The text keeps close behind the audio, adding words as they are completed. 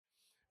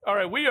All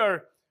right,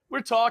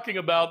 we're talking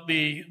about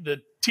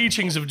the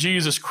teachings of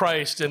Jesus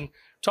Christ and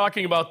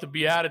talking about the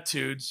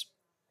Beatitudes.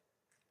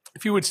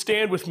 If you would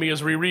stand with me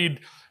as we read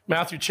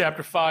Matthew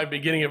chapter 5,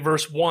 beginning at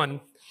verse 1.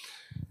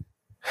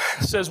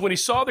 It says, when he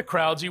saw the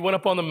crowds, he went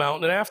up on the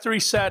mountain, and after he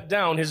sat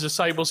down, his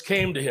disciples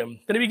came to him.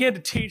 Then he began to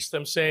teach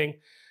them, saying,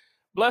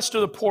 Blessed are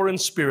the poor in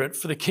spirit,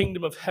 for the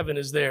kingdom of heaven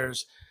is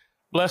theirs.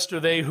 Blessed are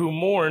they who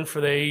mourn,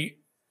 for they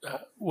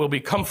will be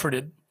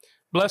comforted.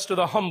 Blessed are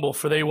the humble,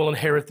 for they will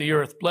inherit the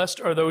earth.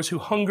 Blessed are those who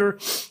hunger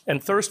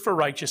and thirst for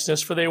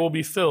righteousness, for they will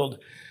be filled.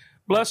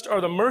 Blessed are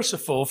the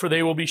merciful, for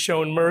they will be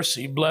shown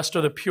mercy. Blessed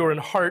are the pure in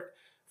heart,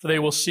 for they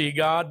will see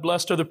God.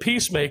 Blessed are the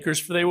peacemakers,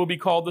 for they will be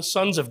called the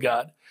sons of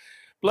God.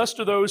 Blessed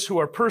are those who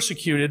are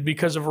persecuted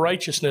because of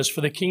righteousness,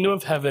 for the kingdom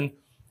of heaven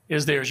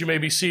is theirs. You may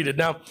be seated.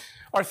 Now,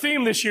 our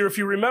theme this year, if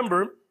you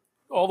remember,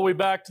 all the way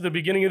back to the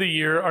beginning of the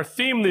year, our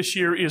theme this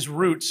year is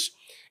roots,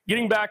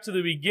 getting back to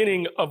the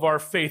beginning of our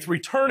faith,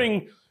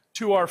 returning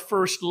to our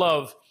first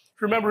love.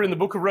 Remember in the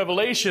book of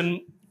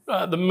Revelation,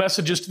 the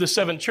messages to the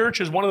seven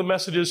churches, one of the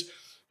messages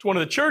to one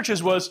of the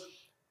churches was,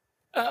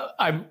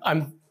 I'm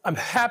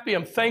happy,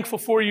 I'm thankful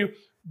for you,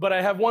 but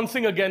I have one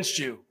thing against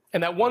you.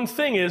 And that one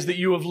thing is that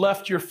you have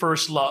left your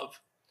first love.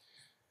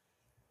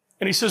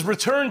 And he says,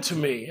 return to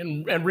me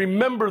and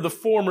remember the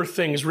former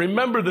things.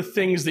 Remember the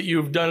things that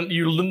you've done,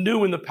 you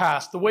knew in the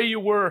past, the way you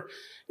were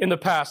in the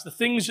past, the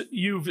things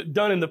you've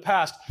done in the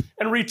past,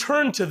 and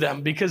return to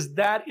them, because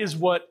that is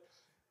what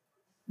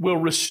will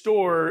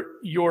restore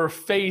your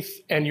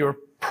faith and your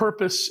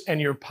purpose and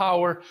your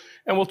power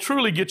and will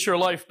truly get your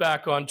life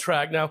back on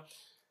track. Now,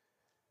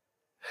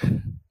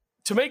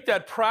 to make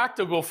that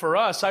practical for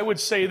us, I would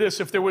say this: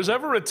 if there was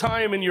ever a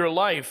time in your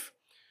life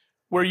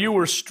where you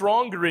were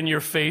stronger in your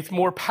faith,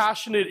 more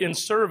passionate in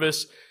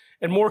service,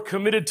 and more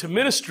committed to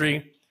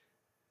ministry,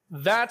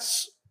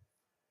 that's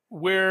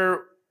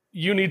where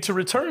you need to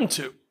return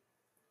to.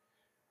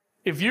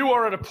 If you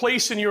are at a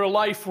place in your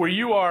life where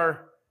you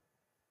are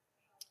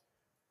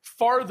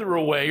farther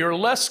away or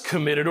less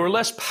committed or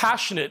less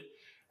passionate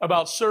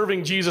about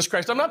serving Jesus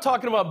Christ, I'm not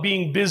talking about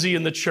being busy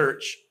in the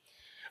church.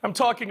 I'm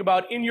talking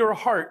about in your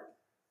heart,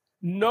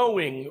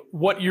 knowing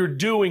what you're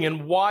doing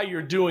and why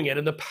you're doing it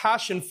and the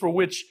passion for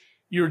which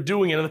you're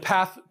doing it and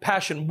the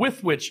passion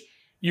with which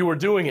you are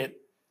doing it,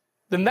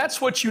 then that's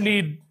what you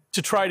need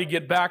to try to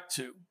get back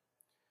to.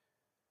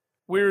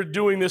 We're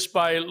doing this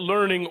by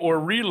learning or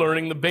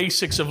relearning the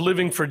basics of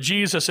living for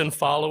Jesus and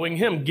following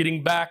him,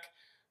 getting back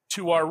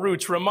to our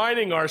roots,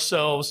 reminding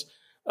ourselves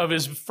of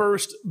his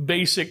first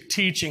basic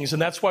teachings. And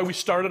that's why we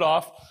started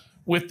off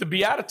with the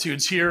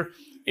Beatitudes here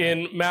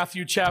in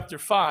Matthew chapter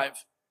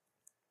 5.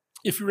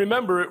 If you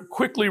remember,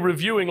 quickly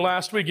reviewing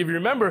last week, if you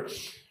remember,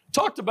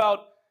 talked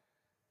about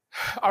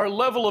our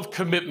level of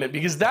commitment,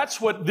 because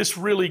that's what this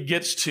really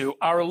gets to,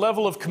 our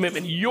level of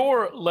commitment,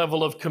 your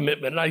level of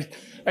commitment. And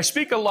I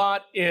speak a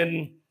lot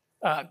in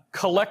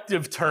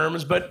collective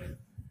terms, but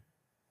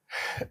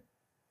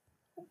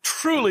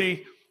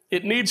truly,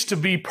 it needs to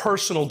be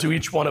personal to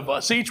each one of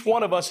us. Each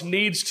one of us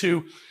needs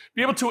to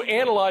be able to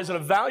analyze and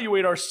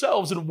evaluate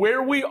ourselves and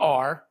where we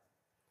are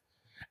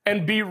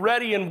and be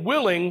ready and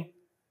willing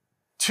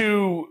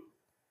to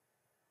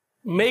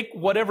make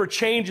whatever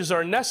changes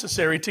are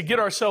necessary to get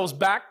ourselves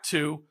back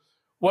to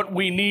what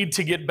we need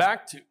to get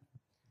back to.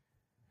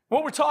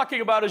 What we're talking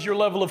about is your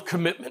level of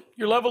commitment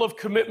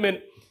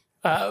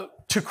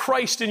to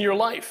Christ in your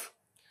life,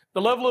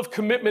 the level of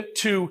commitment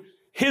to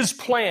his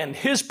plan,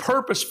 his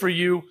purpose for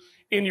you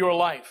in your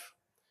life.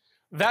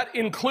 That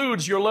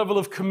includes your level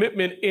of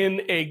commitment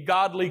in a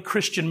godly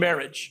Christian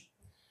marriage.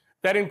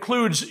 That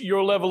includes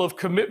your level of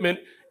commitment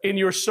in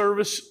your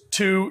service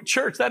to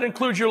church. That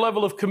includes your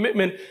level of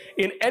commitment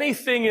in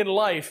anything in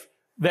life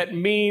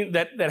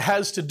that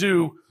has to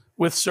do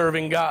with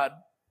serving God.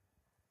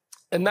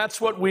 And that's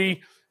what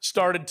we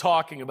started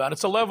talking about.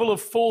 It's a level of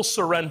full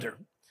surrender.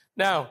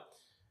 Now,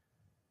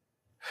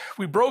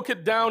 we broke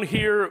it down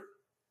here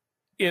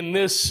in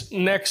this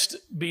next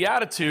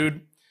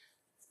beatitude,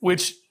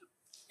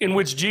 in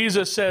which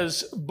Jesus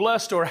says,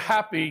 blessed or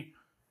happy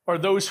are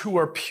those who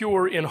are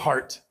pure in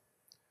heart.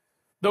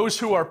 Those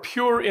who are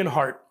pure in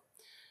heart.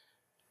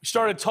 We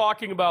started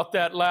talking about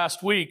that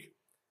last week.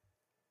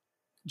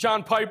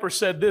 John Piper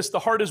said this: the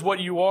heart is what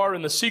you are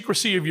in the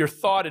secrecy of your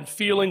thought and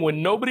feeling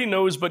when nobody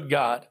knows but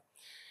God.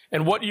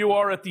 And what you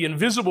are at the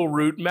invisible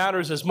root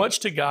matters as much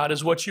to God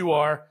as what you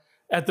are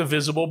at the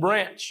visible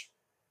branch.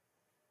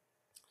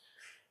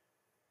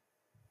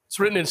 It's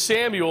written in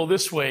Samuel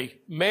this way: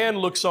 man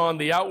looks on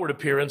the outward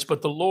appearance,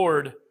 but the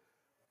Lord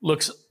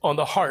looks on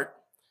the heart.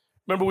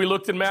 Remember, we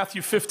looked in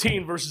Matthew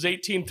 15, verses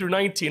 18 through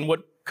 19.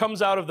 What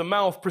comes out of the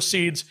mouth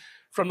proceeds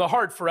from the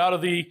heart, for out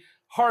of the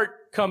heart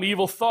come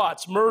evil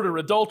thoughts, murder,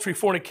 adultery,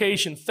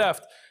 fornication,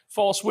 theft,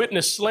 false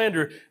witness,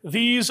 slander.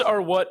 These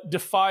are what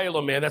defile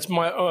a man. That's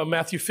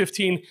Matthew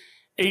 15,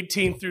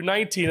 18 through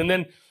 19. And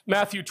then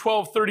Matthew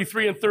 12,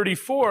 33 and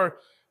 34,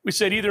 we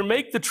said either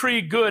make the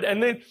tree good.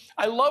 And then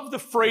I love the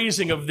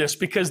phrasing of this,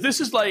 because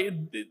this is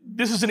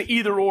an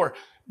either or.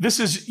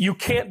 You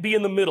can't be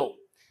in the middle.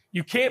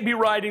 You can't be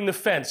riding the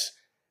fence.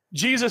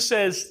 Jesus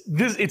says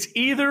it's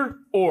either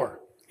or.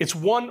 It's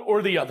one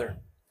or the other.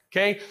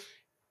 Okay?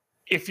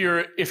 If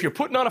you're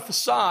putting on a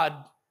facade,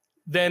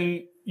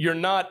 then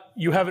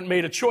you haven't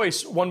made a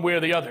choice one way or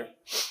the other.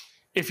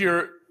 If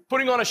you're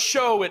putting on a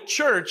show at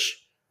church,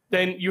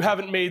 then you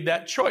haven't made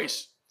that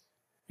choice.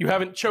 You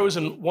haven't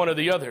chosen one or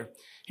the other.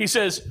 He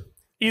says,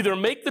 either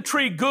make the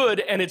tree good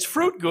and its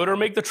fruit good, or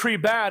make the tree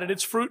bad and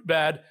its fruit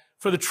bad.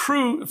 For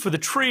the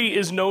tree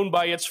is known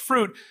by its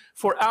fruit.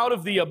 For out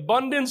of the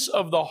abundance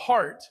of the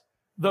heart,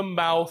 the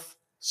mouth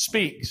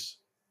speaks.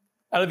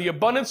 Out of the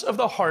abundance of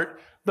the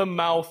heart, the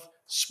mouth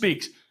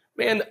speaks.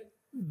 Man,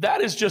 that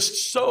is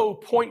just so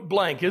point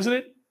blank, isn't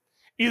it?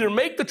 Either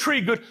make the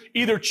tree good,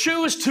 either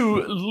choose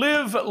to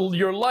live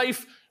your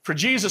life for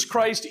Jesus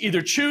Christ,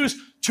 either choose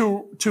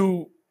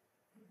to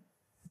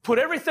put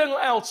everything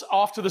else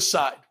off to the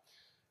side.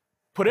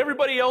 Put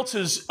everybody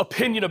else's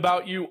opinion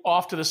about you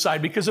off to the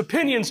side, because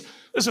opinions,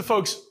 listen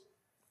folks,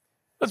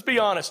 let's be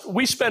honest,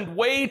 we spend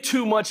way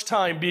too much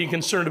time being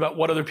concerned about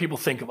what other people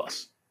think of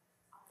us,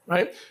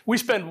 right? We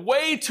spend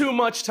way too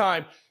much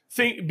time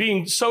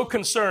being so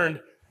concerned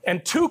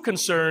and too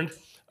concerned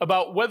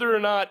about whether or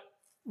not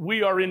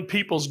we are in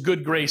people's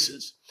good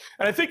graces.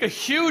 And I think a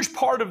huge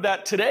part of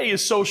that today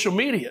is social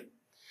media.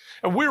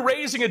 And we're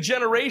raising a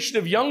generation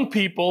of young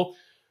people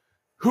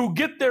who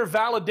get their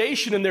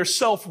validation and their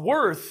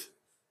self-worth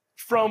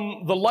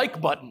from the like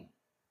button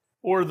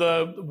or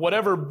the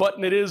whatever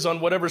button it is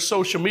on whatever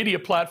social media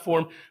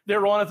platform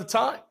they're on at the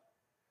time.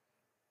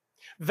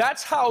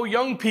 That's how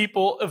young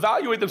people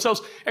evaluate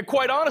themselves. And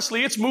quite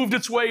honestly, it's moved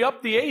its way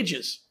up the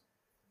ages.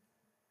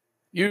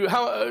 You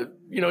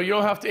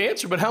don't have to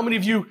answer, but how many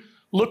of you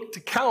look to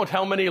count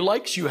how many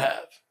likes you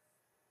have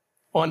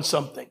on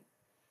something?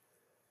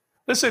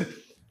 Listen,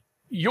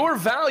 your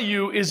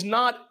value is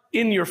not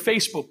in your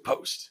Facebook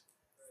post.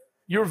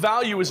 Your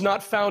value is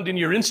not found in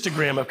your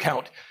Instagram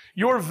account.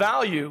 Your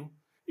value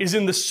is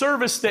in the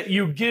service that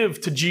you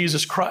give to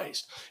Jesus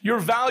Christ. Your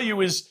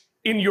value is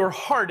in your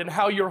heart and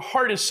how your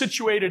heart is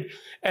situated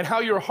and how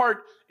your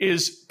heart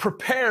is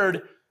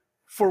prepared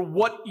for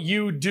what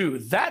you do.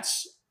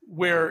 That's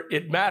where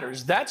it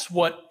matters. That's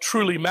what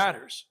truly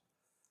matters.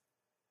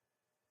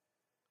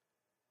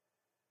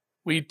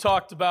 We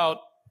talked about,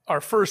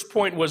 our first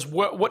point was,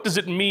 what does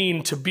it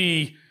mean to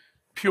be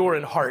pure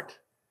in heart?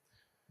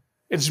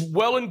 It's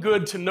well and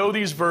good to know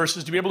these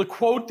verses, to be able to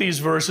quote these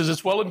verses.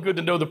 It's well and good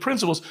to know the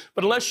principles,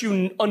 but unless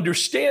you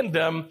understand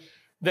them,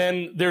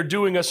 then they're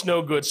doing us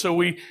no good.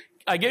 So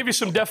I gave you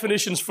some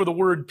definitions for the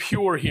word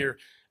pure here.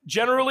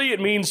 Generally, it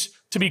means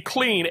to be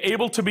clean,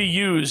 able to be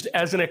used,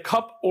 as in a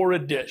cup or a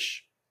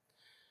dish.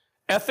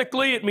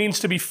 Ethically, it means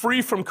to be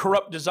free from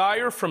corrupt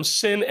desire, from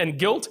sin and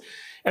guilt.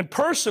 And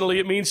personally,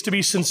 it means to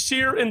be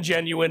sincere and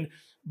genuine,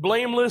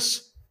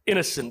 blameless,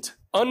 innocent,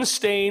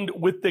 unstained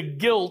with the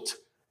guilt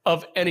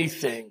of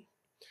anything.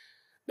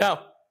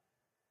 Now,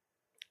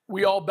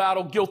 we all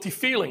battle guilty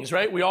feelings,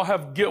 right? We all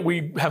have guilt.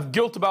 We have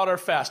guilt about our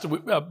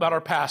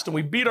past, and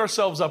we beat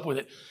ourselves up with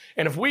it.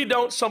 And if we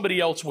don't, somebody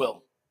else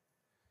will.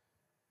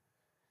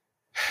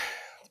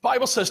 The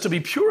Bible says to be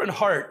pure in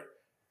heart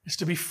is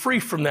to be free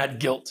from that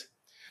guilt.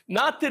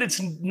 Not that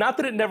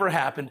it never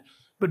happened,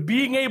 but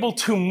being able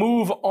to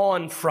move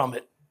on from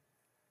it.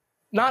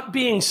 Not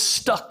being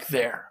stuck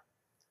there.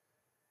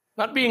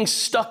 Not being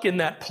stuck in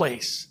that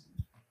place.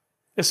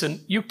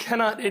 Listen, you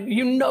cannot,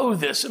 you know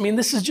this. I mean,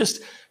 this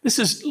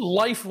is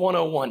life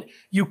 101.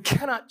 You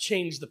cannot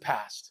change the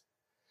past,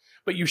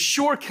 but you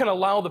sure can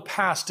allow the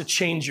past to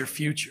change your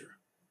future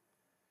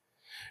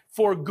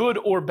for good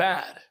or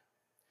bad.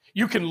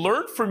 You can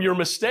learn from your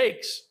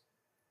mistakes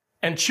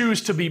and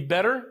choose to be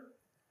better,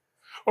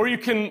 or you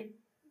can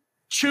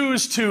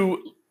choose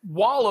to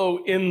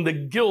wallow in the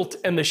guilt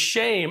and the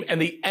shame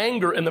and the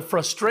anger and the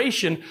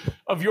frustration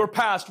of your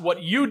past,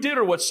 what you did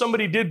or what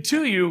somebody did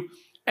to you,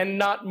 and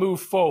not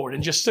move forward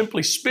and just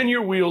simply spin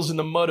your wheels in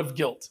the mud of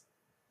guilt.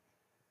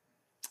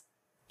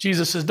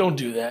 Jesus says, don't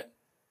do that.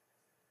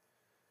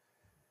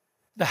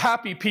 The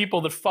happy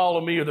people that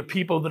follow me are the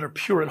people that are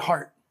pure in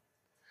heart.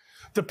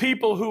 The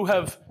people who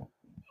have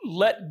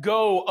let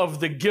go of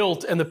the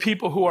guilt and the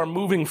people who are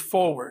moving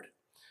forward.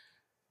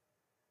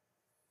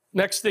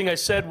 Next thing I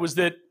said was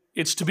that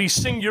it's to be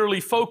singularly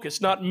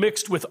focused, not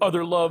mixed with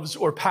other loves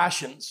or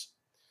passions.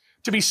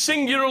 To be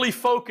singularly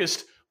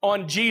focused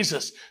on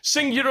Jesus,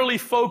 singularly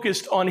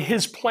focused on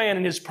his plan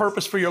and his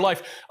purpose for your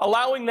life,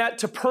 allowing that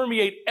to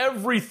permeate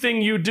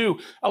everything you do,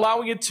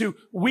 allowing it to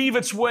weave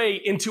its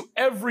way into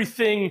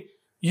everything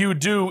you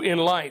do in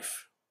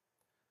life.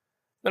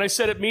 Then I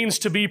said it means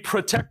to be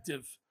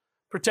protective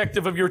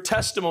of your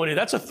testimony.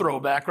 That's a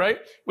throwback, right?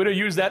 We don't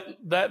use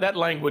that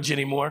language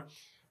anymore.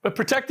 But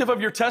protective of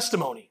your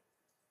testimony,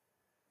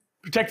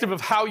 protective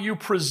of how you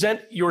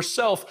present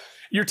yourself.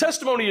 Your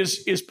testimony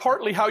is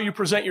partly how you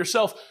present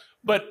yourself,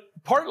 but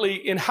partly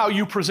in how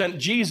you present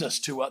Jesus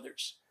to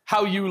others,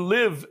 how you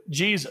live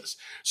Jesus.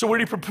 So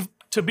we're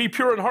to be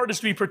pure in heart is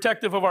to be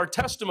protective of our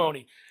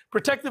testimony,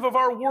 protective of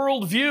our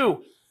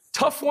worldview.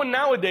 Tough one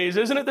nowadays,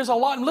 isn't it? There's a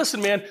lot, and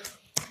listen, man,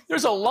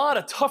 there's a lot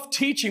of tough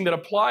teaching that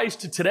applies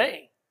to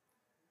today.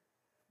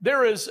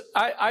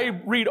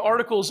 I read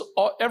articles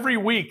every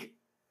week,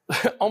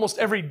 almost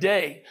every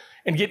day,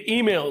 and get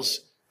emails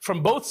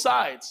from both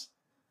sides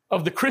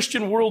of the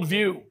Christian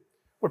worldview,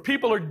 where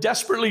people are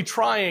desperately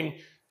trying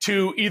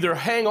to either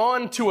hang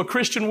on to a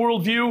Christian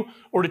worldview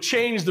or to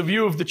change the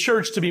view of the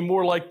church to be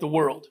more like the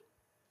world.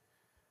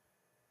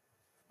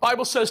 The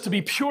Bible says to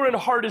be pure in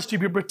heart is to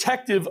be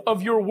protective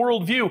of your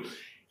worldview,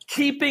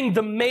 keeping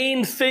the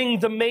main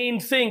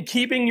thing,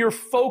 keeping your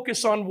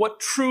focus on what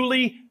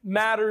truly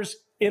matters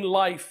in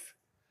life.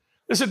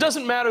 It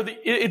doesn't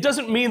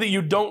mean that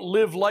you don't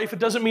live life. It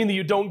doesn't mean that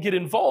you don't get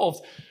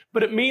involved,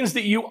 but it means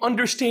that you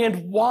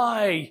understand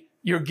why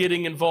you're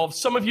getting involved.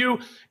 Some of you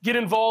get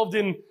involved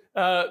in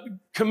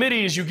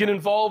committees. You get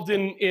involved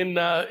in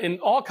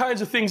all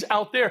kinds of things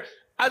out there.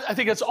 I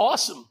think that's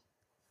awesome.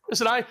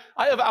 Listen, I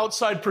have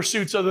outside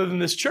pursuits other than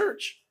this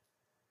church.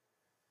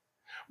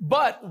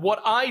 But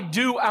what I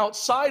do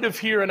outside of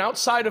here and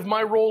outside of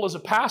my role as a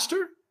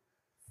pastor,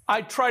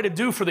 I try to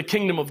do for the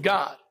kingdom of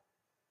God.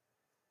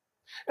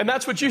 And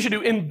that's what you should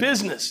do in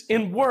business,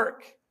 in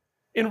work,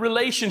 in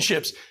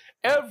relationships.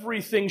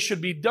 Everything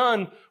should be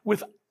done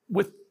with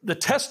the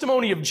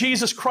testimony of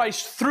Jesus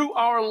Christ through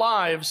our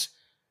lives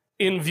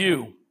in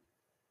view.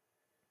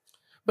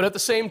 But at the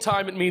same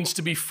time, it means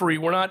to be free.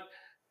 We're not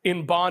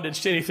in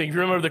bondage to anything. If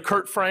you remember the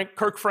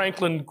Kirk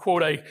Franklin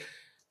quote I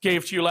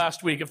gave to you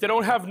last week, if they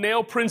don't have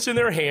nail prints in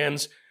their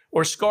hands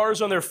or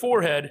scars on their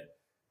forehead,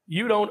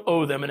 you don't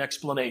owe them an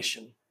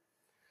explanation.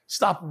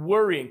 Stop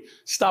worrying.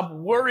 Stop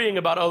worrying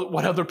about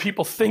what other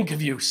people think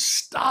of you.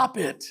 Stop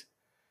it.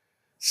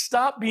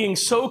 Stop being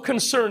so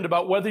concerned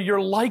about whether you're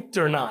liked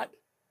or not.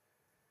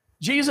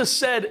 Jesus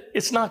said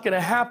it's not going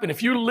to happen.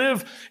 If you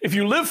live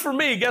for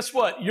me, guess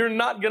what? You're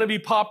not going to be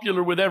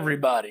popular with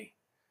everybody.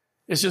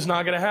 It's just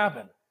not going to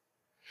happen.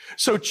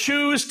 So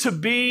choose to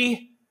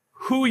be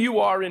who you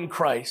are in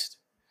Christ.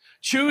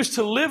 Choose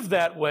to live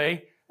that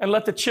way and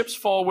let the chips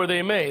fall where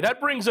they may. That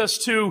brings us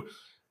to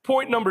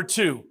point number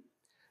 2.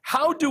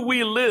 How do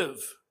we live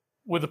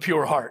with a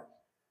pure heart?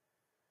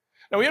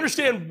 Now, we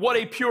understand what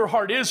a pure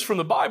heart is from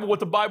the Bible, what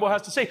the Bible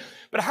has to say,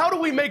 but how do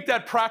we make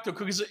that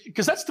practical?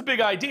 Because that's the big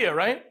idea,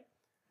 right?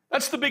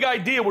 That's the big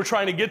idea we're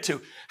trying to get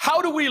to.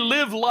 How do we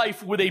live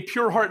life with a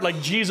pure heart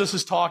like Jesus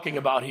is talking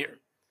about here?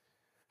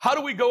 How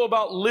do we go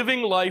about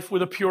living life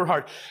with a pure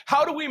heart?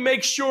 How do we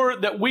make sure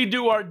that we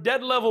do our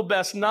dead level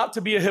best not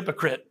to be a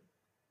hypocrite?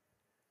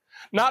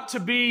 Not to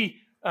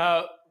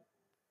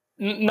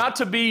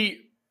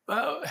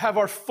have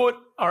our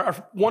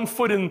one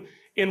foot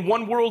in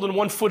one world and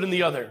one foot in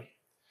the other?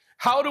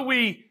 How do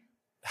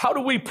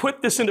we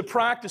put this into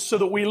practice so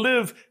that we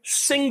live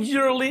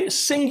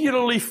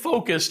singularly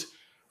focused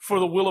for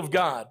the will of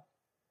God?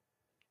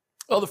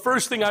 Well, the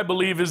first thing I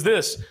believe is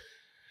this.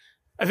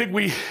 I think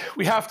we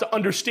have to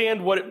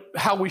understand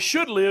how we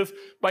should live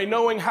by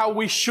knowing how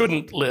we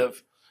shouldn't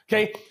live.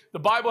 Okay? The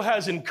Bible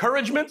has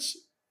encouragements,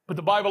 but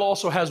the Bible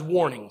also has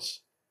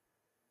warnings.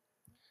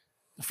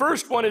 The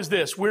first one is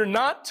this: we're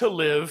not to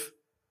live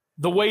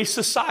the way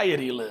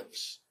society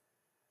lives.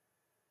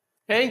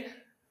 Okay?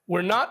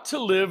 We're not to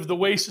live the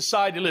way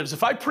society lives.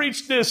 If I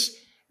preached this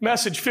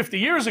message 50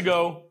 years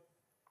ago,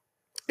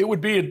 it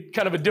would be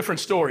kind of a different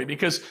story,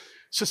 because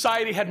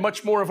society had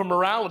much more of a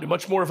morality,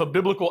 much more of a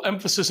biblical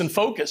emphasis and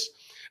focus.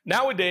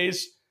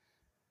 Nowadays,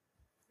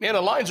 man,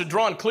 the lines are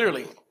drawn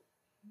clearly,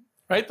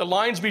 right? The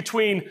lines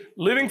between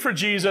living for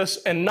Jesus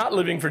and not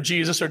living for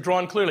Jesus are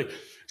drawn clearly.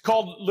 It's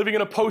called living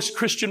in a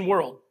post-Christian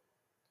world.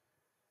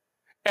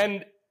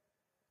 And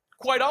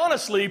quite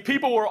honestly,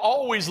 people were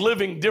always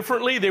living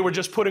differently. They were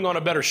just putting on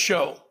a better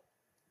show.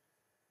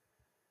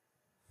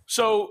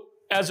 So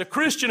as a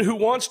Christian who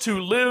wants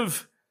to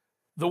live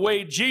the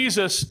way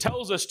Jesus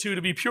tells us to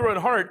be pure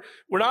in heart,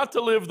 we're not to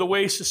live the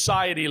way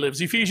society lives.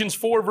 Ephesians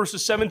 4,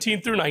 verses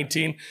 17 through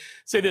 19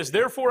 say this: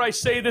 "Therefore I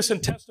say this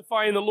and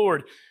testify in the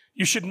Lord,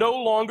 you should no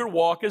longer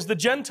walk as the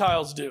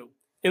Gentiles do,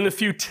 in the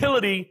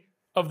futility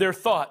of their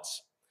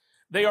thoughts.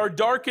 They are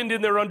darkened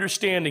in their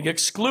understanding,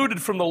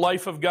 excluded from the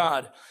life of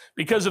God,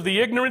 because of the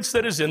ignorance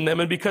that is in them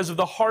and because of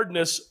the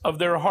hardness of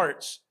their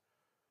hearts.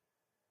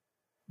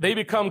 They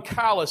became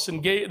callous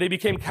and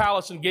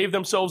gave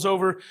themselves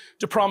over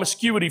to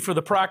promiscuity for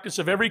the practice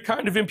of every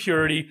kind of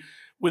impurity,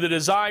 with a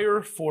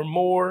desire for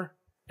more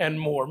and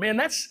more." Man,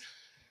 that's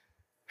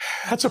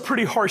a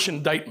pretty harsh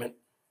indictment.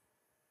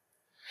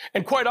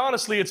 And quite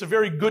honestly, it's a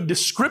very good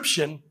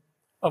description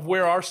of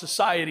where our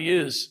society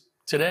is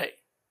today.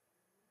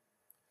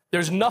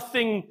 There's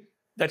nothing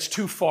that's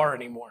too far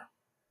anymore.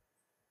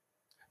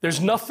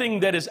 There's nothing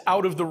that is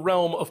out of the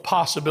realm of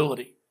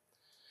possibility.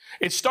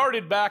 It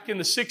started back in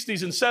the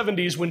 60s and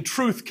 70s when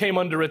truth came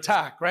under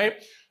attack,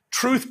 right?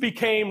 Truth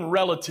became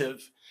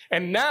relative.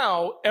 And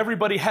now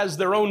everybody has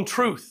their own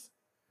truth.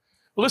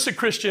 Listen,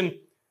 Christian,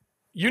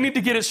 you need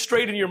to get it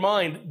straight in your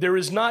mind. There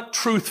is not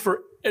truth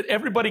for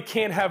everybody.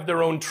 Can't have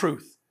their own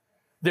truth.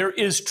 There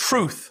is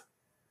truth.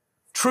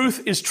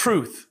 Truth is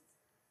truth.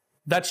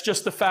 That's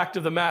just the fact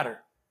of the matter.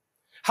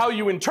 How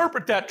you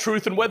interpret that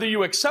truth and whether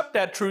you accept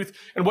that truth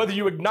and whether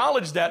you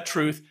acknowledge that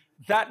truth,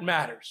 that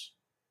matters.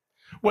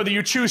 Whether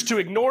you choose to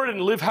ignore it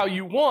and live how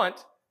you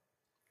want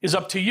is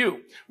up to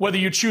you. Whether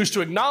you choose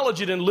to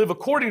acknowledge it and live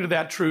according to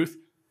that truth,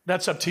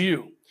 that's up to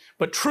you.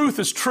 But truth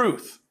is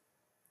truth.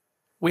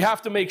 We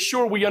have to make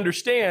sure we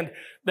understand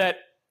that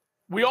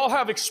we all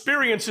have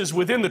experiences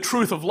within the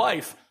truth of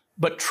life,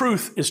 but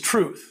truth is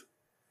truth.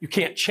 You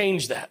can't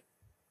change that.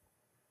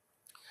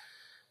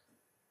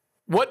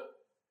 What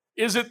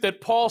is it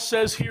that Paul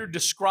says here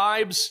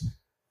describes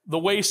the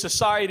way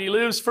society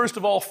lives? First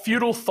of all,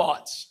 futile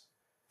thoughts.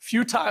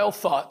 Futile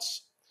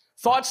thoughts.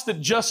 Thoughts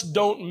that just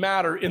don't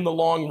matter in the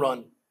long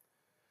run.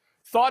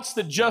 Thoughts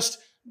that just,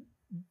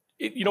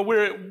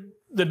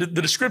 the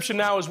description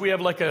now is we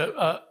have like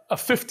a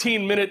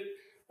 15-minute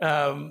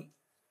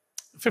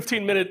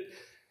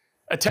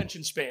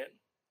attention span.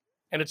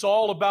 And it's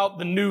all about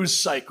the news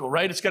cycle,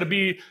 right?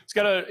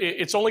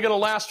 It's only going to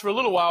last for a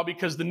little while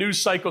because the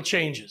news cycle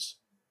changes.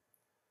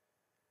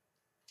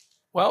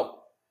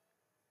 Well,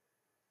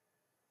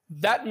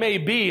 that may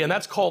be, and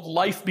that's called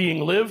life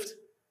being lived.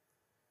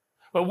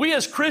 But we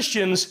as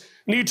Christians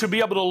need to be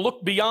able to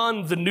look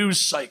beyond the news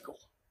cycle.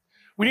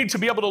 We need to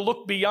be able to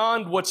look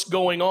beyond what's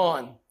going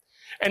on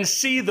and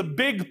see the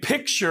big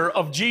picture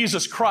of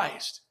Jesus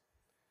Christ.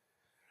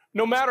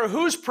 No matter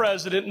who's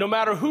president, no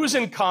matter who's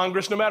in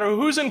Congress, no matter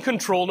who's in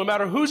control, no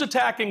matter who's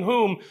attacking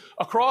whom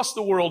across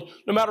the world,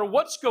 no matter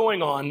what's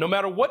going on, no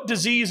matter what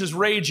disease is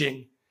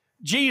raging,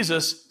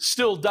 Jesus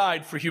still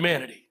died for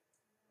humanity.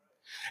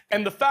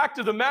 And the fact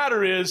of the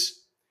matter is,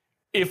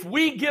 if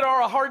we get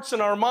our hearts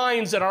and our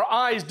minds and our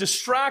eyes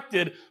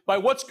distracted by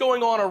what's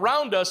going on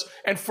around us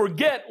and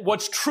forget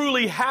what's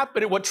truly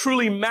happening, what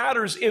truly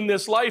matters in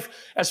this life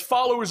as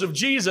followers of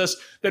Jesus,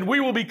 then we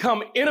will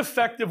become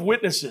ineffective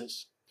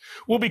witnesses.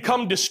 We'll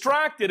become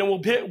distracted and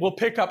we'll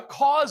pick up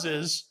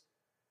causes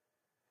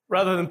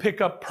rather than pick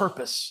up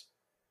purpose.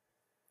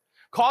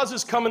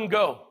 Causes come and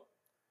go,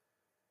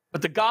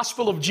 but the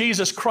gospel of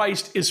Jesus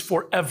Christ is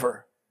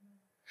forever.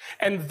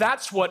 And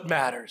that's what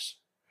matters.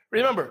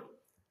 Remember,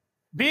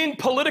 being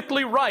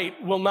politically right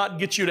will not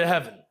get you to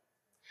heaven.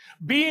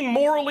 Being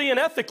morally and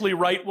ethically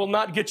right will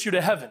not get you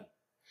to heaven.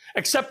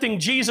 Accepting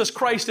Jesus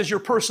Christ as your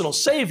personal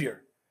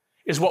Savior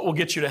is what will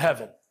get you to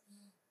heaven.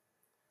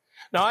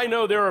 Now, I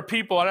know there are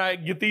people, and I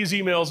get these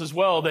emails as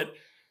well, that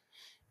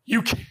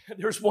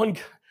there's one,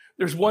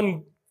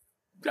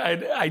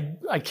 I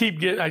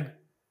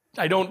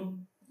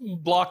don't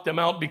block them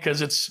out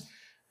because it's,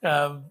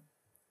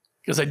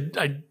 because I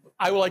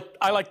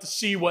like to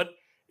see what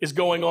is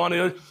going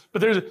on.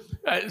 But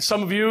there's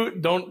some of you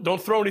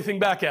don't throw anything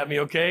back at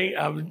me, okay?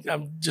 I'm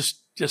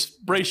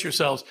just brace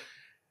yourselves.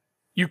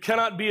 You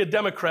cannot be a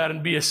Democrat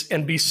and be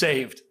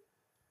saved.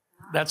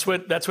 That's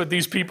what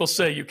these people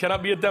say. You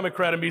cannot be a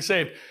Democrat and be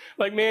saved.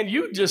 Like, man,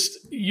 you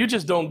just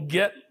don't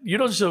get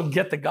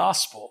the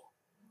gospel.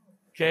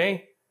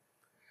 Okay?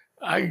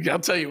 I'll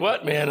tell you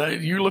what,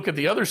 man. You look at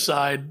the other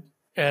side,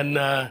 and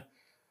I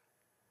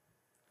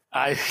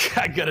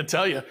got to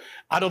tell you,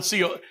 I don't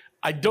see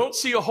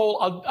a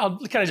whole. I'll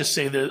kind of just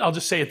say this. I'll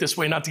just say it this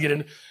way, not to get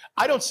in.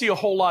 I don't see a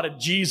whole lot of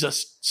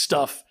Jesus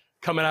stuff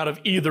coming out of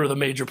either of the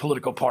major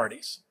political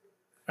parties.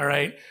 All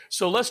right.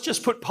 So let's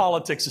just put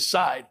politics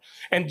aside.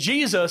 And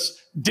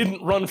Jesus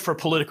didn't run for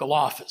political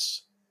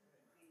office.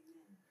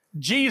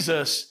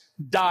 Jesus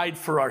died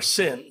for our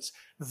sins.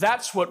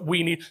 That's what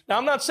we need. Now,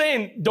 I'm not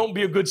saying don't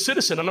be a good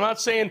citizen. I'm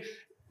not saying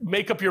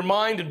make up your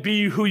mind and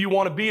be who you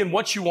want to be and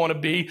what you want to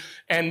be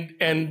and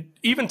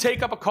even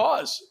take up a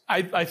cause.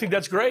 I think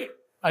that's great.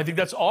 I think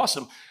that's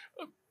awesome.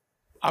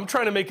 I'm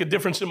trying to make a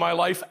difference in my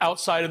life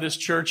outside of this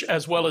church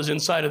as well as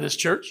inside of this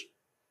church.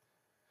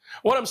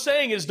 What I'm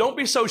saying is don't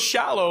be so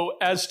shallow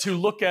as to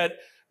look at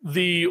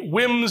the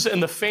whims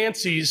and the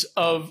fancies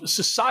of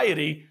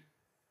society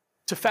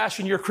to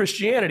fashion your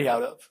Christianity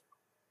out of.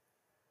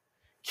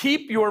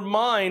 Keep your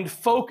mind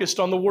focused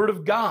on the Word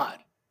of God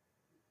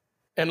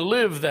and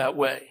live that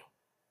way.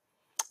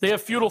 They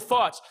have futile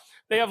thoughts.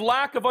 They have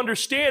lack of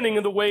understanding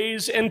of the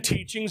ways and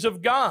teachings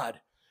of God.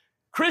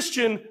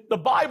 Christian, the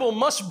Bible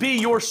must be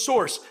your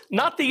source,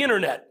 not the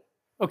internet,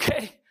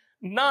 okay?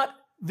 Not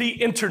the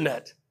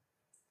internet.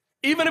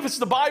 Even if it's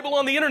the Bible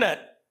on the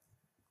internet,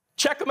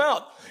 check them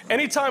out.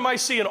 Anytime I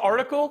see an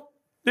article,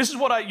 you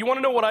want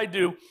to know what I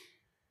do?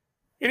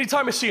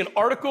 Anytime I see an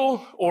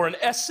article or an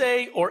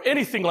essay or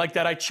anything like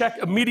that, I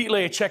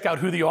check out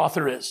who the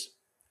author is.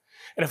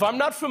 And if I'm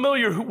not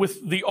familiar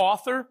with the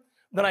author,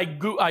 then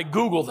I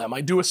Google them.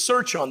 I do a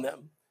search on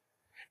them.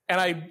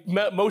 And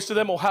most of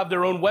them will have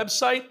their own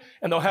website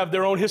and they'll have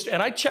their own history.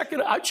 And I check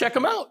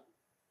them out.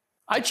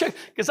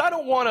 Because I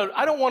don't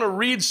want to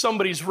read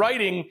somebody's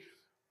writing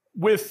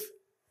with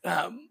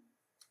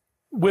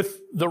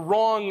the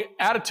wrong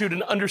attitude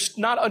and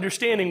not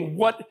understanding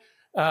what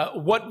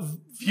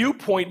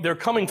viewpoint they're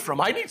coming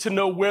from. I need to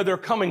know where they're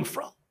coming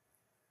from.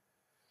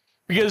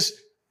 Because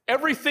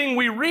everything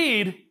we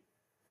read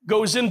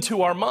goes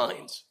into our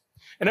minds.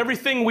 And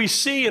everything we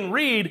see and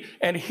read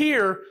and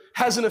hear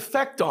has an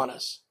effect on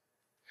us.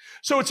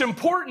 So it's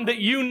important that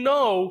you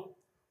know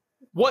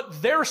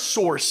what their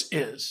source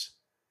is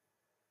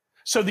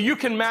so that you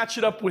can match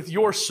it up with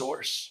your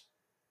source.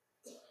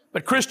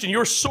 But Christian,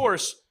 your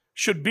source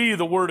should be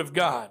the Word of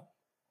God.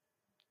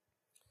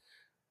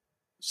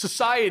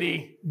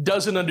 Society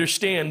doesn't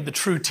understand the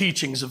true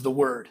teachings of the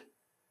Word.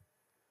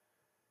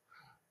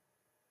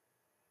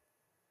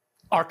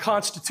 Our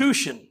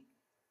Constitution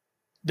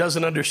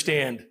doesn't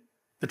understand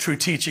the true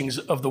teachings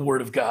of the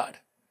Word of God.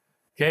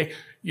 Okay?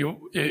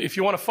 If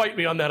you want to fight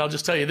me on that, I'll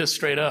just tell you this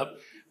straight up.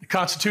 The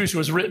Constitution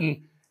was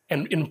written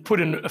and put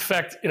in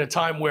effect in a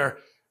time where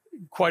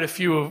quite a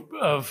few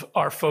of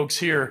our folks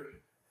here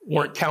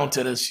weren't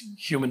counted as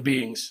human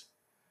beings.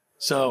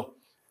 So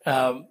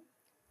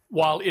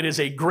while it is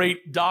a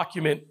great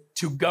document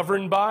to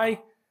govern by,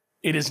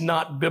 it is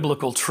not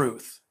biblical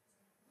truth.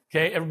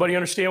 Okay, everybody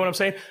understand what I'm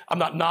saying? I'm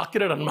not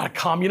knocking it. I'm not a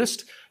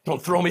communist.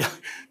 Don't throw me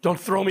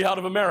out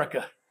of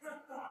America.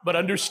 But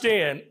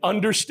understand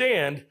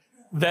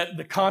that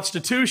the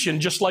Constitution,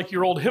 just like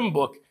your old hymn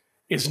book,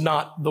 is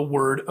not the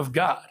Word of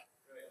God.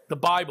 The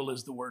Bible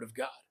is the Word of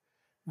God.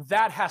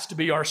 That has to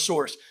be our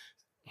source.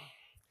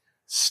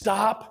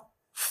 Stop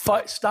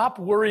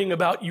worrying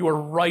about your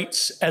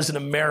rights as an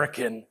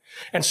American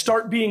and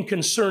start being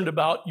concerned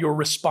about your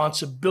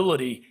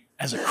responsibility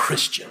as a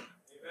Christian.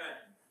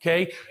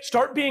 Okay?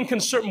 Start being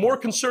more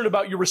concerned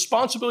about your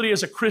responsibility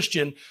as a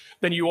Christian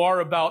than you are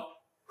about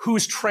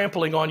who's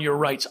trampling on your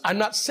rights. I'm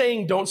not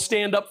saying don't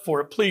stand up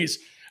for it, please.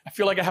 I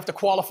feel like I have to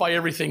qualify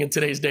everything in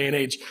today's day and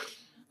age.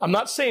 I'm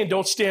not saying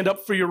don't stand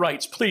up for your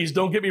rights. Please,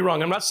 don't get me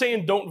wrong. I'm not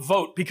saying don't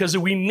vote, because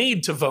we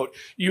need to vote.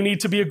 You need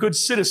to be a good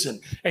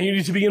citizen and you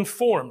need to be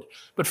informed.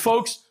 But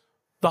folks,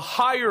 the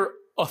higher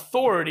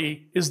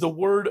authority is the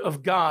Word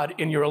of God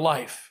in your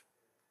life.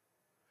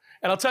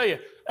 And I'll tell you,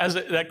 as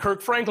that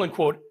Kirk Franklin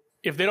quote,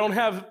 if they don't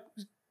have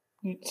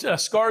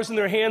scars in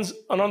their hands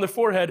and on their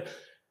forehead,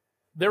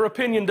 their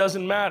opinion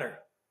doesn't matter.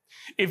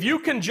 If you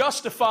can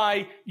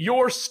justify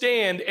your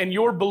stand and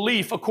your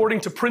belief according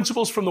to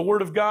principles from the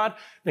Word of God,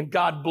 then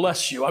God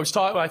bless you. I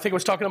think I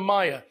was talking to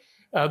Maya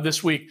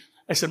this week.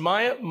 I said,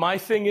 Maya, my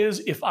thing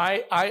is, if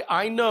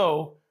I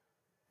know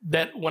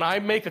that when I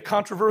make a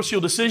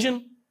controversial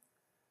decision,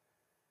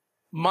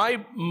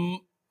 my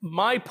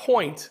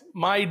point,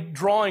 my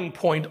drawing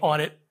point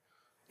on it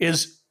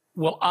is,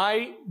 will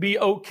I be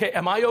okay?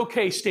 Am I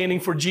okay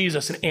standing for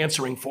Jesus and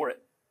answering for it?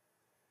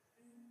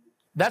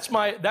 That's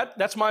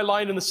my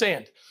line in the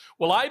sand.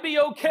 Will I be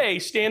okay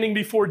standing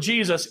before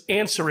Jesus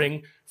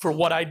answering for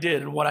what I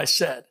did and what I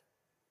said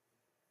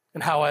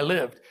and how I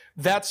lived?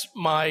 That's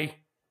my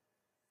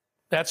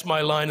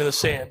line in the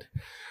sand.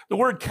 The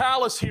word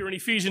callous here in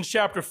Ephesians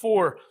chapter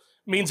 4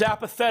 means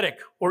apathetic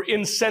or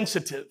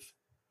insensitive.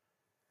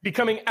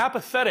 Becoming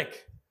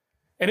apathetic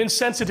and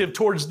insensitive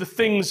towards the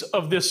things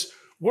of this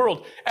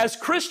world. As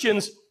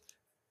Christians,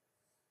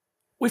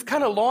 we've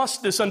kind of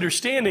lost this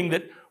understanding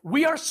that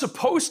we are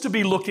supposed to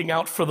be looking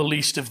out for the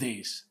least of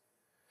these.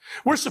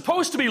 We're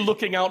supposed to be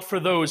looking out for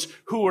those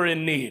who are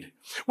in need.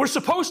 We're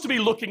supposed to be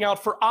looking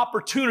out for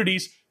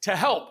opportunities to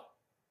help.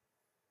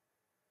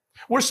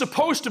 We're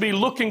supposed to be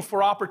looking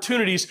for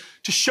opportunities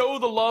to show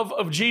the love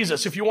of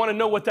Jesus. If you want to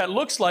know what that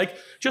looks like,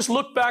 just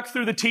look back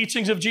through the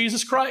teachings of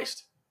Jesus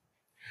Christ.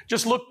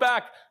 Just look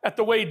back at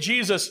the way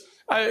Jesus,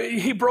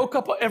 he broke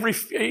up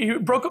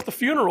the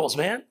funerals,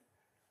 man.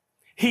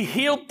 He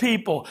healed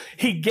people.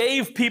 He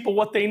gave people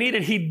what they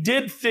needed. He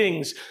did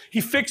things.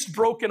 He fixed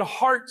broken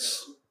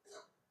hearts.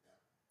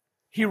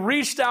 He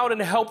reached out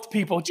and helped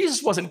people.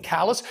 Jesus wasn't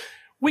callous.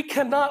 We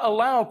cannot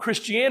allow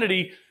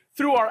Christianity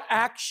through our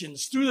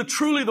actions, through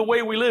truly the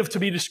way we live, to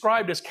be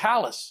described as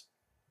callous.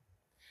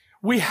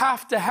 We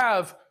have to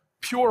have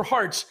pure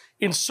hearts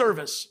in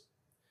service.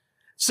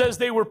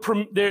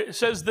 It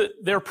says that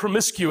they're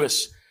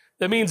promiscuous.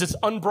 That means it's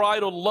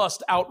unbridled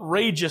lust,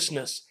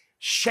 outrageousness,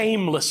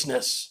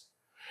 shamelessness.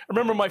 I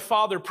remember my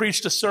father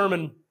preached a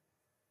sermon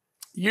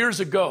years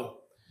ago,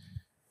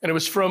 and it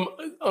was from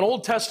an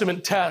Old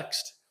Testament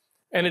text,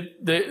 and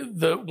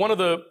one of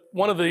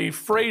the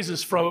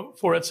phrases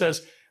for it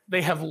says,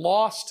 "They have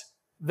lost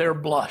their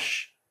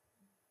blush."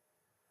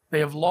 They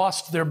have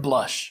lost their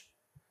blush,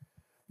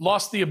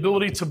 lost the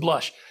ability to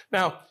blush.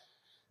 Now,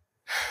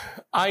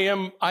 I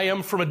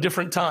am from a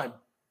different time.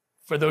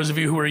 For those of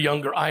you who are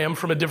younger, I am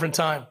from a different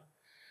time.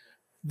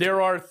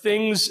 There are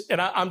things, and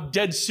I'm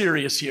dead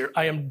serious here.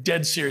 I am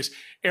dead serious.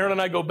 Aaron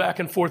and I go back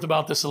and forth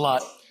about this a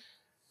lot.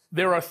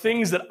 There are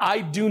things that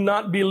I do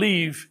not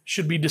believe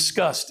should be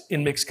discussed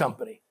in mixed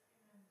company.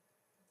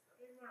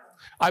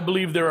 I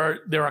believe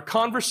there are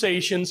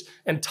conversations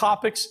and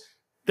topics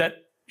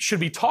that should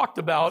be talked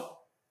about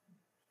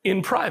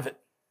in private.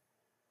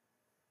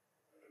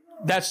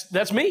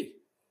 That's me.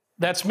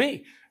 That's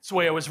me. It's the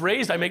way I was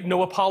raised. I make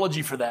no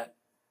apology for that.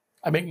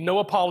 I make no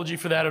apology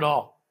for that at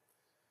all.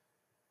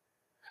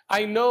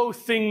 I know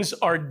things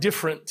are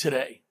different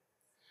today,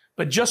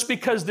 but just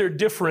because they're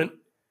different,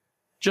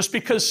 just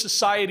because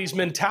society's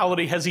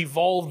mentality has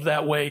evolved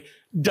that way,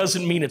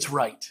 doesn't mean it's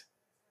right.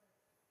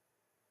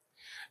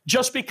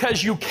 Just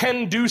because you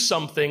can do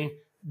something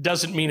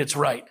doesn't mean it's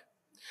right.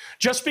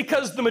 Just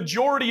because the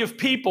majority of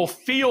people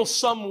feel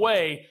some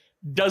way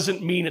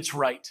doesn't mean it's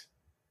right.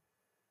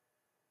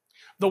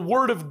 The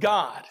Word of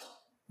God,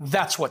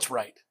 That's what's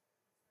right.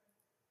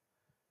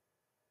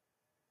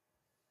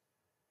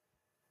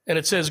 And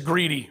it says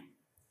greedy,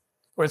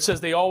 or it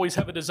says they always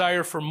have a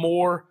desire for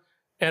more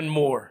and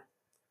more,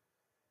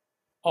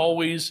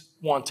 always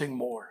wanting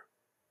more.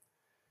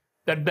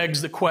 That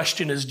begs the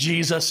question, is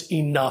Jesus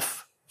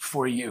enough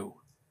for you?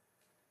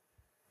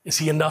 Is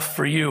he enough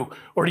for you?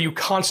 Or do you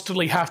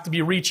constantly have to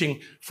be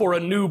reaching for a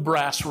new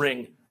brass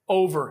ring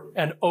over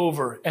and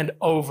over and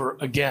over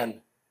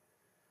again?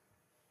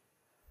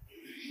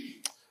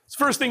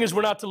 The first thing is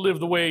we're not to live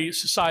the way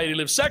society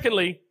lives.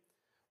 Secondly,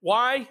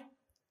 why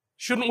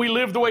shouldn't we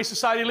live the way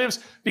society lives?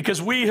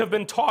 Because we have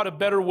been taught a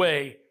better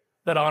way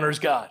that honors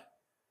God.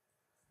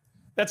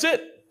 That's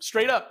it,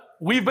 straight up.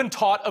 We've been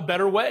taught a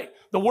better way.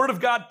 The Word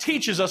of God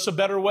teaches us a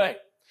better way.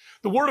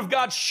 The Word of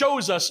God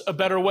shows us a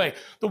better way.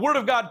 The Word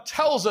of God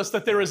tells us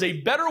that there is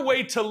a better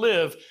way to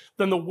live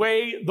than the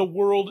way the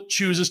world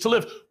chooses to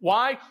live.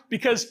 Why?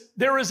 Because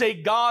there is a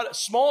God,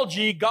 small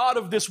g, God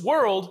of this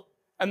world,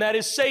 and that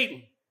is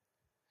Satan.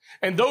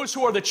 And those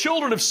who are the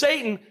children of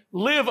Satan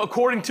live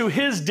according to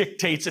his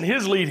dictates and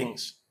his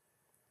leadings.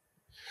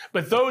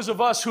 But those of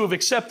us who have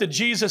accepted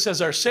Jesus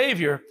as our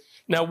Savior,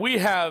 now we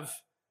have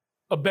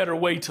a better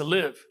way to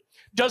live.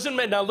 Doesn't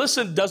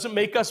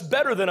make us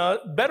better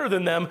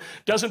than them,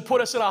 doesn't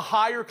put us in a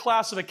higher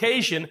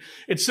classification.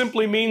 It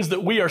simply means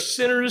that we are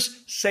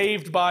sinners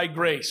saved by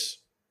grace.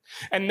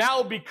 And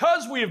now,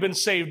 because we have been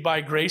saved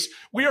by grace,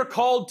 we are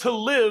called to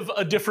live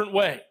a different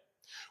way.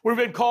 We've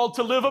been called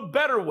to live a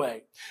better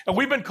way. And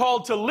we've been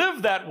called to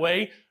live that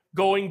way,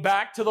 going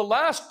back to the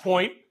last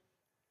point,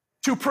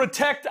 to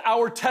protect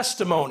our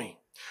testimony,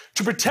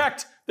 to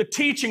protect the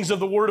teachings of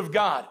the Word of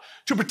God,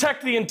 to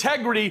protect the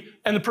integrity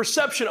and the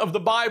perception of the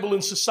Bible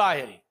in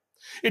society.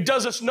 It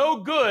does us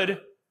no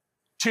good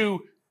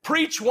to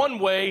preach one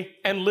way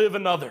and live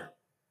another.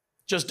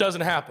 It just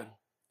doesn't happen.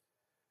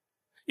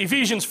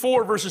 Ephesians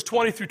 4 verses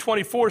 20 through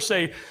 24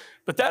 say,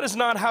 "But that is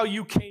not how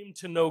you came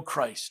to know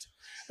Christ,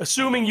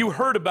 assuming you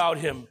heard about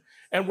him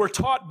and were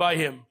taught by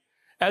him,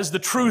 as the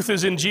truth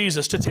is in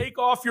Jesus, to take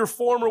off your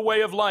former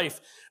way of life,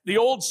 the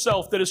old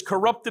self that is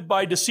corrupted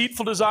by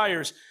deceitful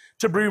desires,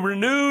 to be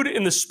renewed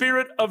in the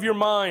spirit of your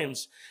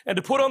minds, and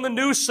to put on the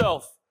new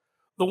self,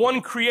 the one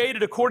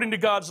created according to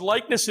God's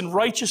likeness in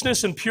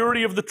righteousness and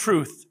purity of the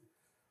truth."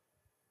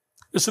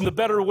 Listen, the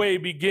better way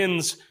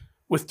begins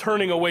with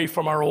turning away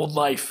from our old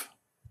life.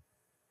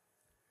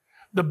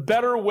 The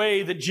better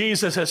way that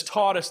Jesus has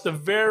taught us, the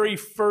very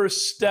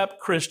first step,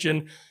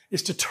 Christian,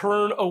 is to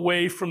turn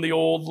away from the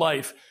old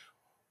life.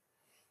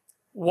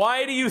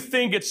 Why do you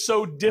think it's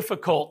so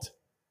difficult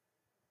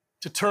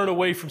to turn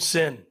away from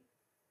sin?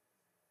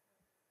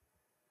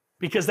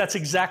 Because that's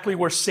exactly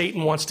where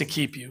Satan wants to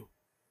keep you.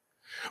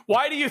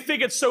 Why do you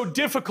think it's so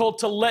difficult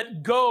to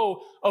let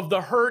go of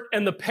the hurt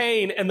and the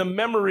pain and the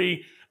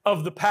memory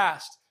of the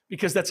past?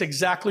 Because that's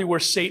exactly where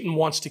Satan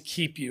wants to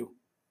keep you.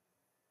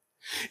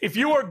 If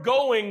you are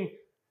going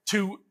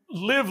to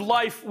live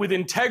life with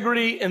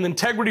integrity and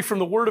integrity from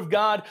the Word of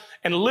God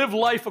and live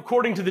life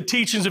according to the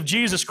teachings of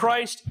Jesus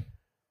Christ,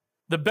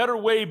 the better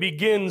way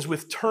begins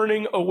with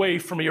turning away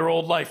from your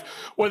old life.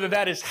 Whether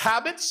that is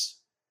habits,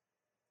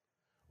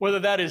 whether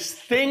that is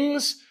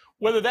things,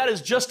 whether that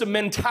is just a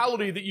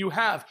mentality that you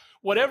have.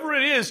 Whatever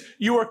it is,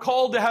 you are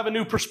called to have a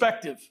new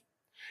perspective.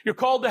 You're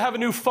called to have a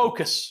new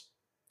focus.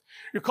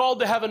 You're called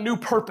to have a new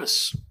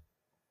purpose.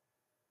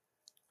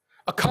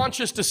 A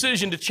conscious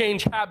decision to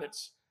change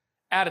habits,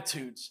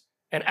 attitudes,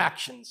 and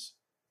actions.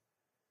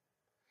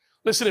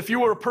 Listen, if you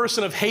were a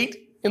person of hate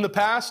in the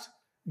past,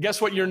 guess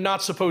what you're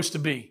not supposed to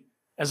be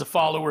as a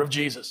follower of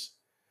Jesus?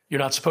 You're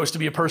not supposed to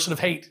be a person of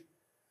hate.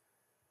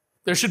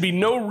 There should be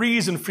no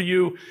reason for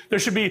you, there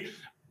should be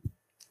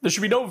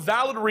no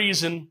valid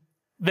reason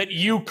that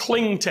you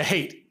cling to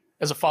hate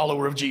as a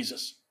follower of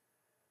Jesus.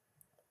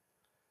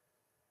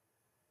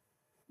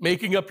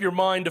 Making up your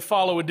mind to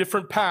follow a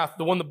different path,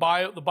 the one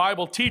the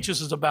Bible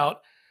teaches us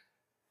about,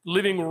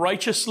 living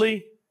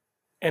righteously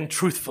and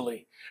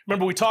truthfully.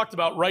 Remember, we talked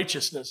about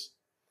righteousness.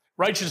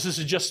 Righteousness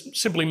is just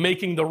simply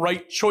making the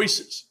right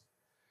choices.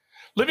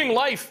 Living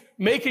life,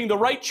 making the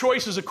right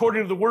choices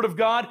according to the Word of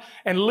God,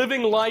 and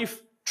living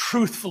life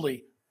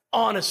truthfully,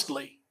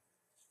 honestly.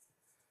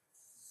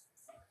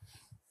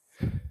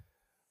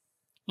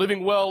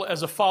 Living well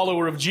as a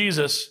follower of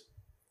Jesus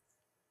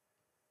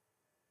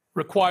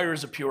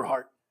requires a pure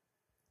heart.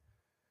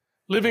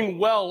 Living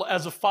well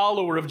as a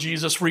follower of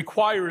Jesus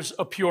requires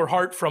a pure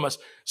heart from us.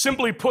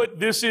 Simply put,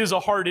 this is a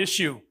heart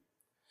issue.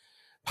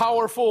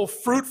 Powerful,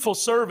 fruitful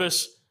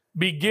service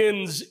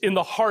begins in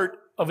the heart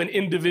of an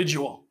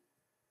individual.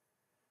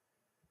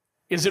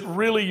 Is it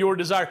really your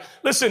desire?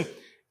 Listen,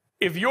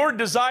 if your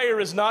desire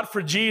is not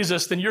for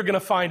Jesus, then you're going to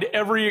find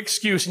every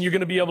excuse, and you're going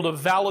to be able to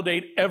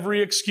validate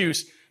every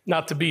excuse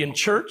not to be in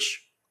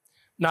church,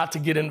 not to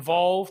get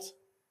involved.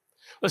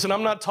 Listen,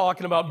 I'm not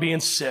talking about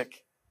being sick.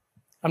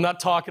 I'm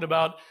not talking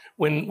about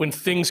when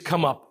things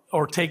come up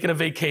or taking a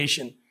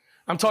vacation.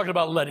 I'm talking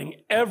about letting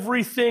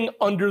everything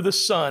under the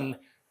sun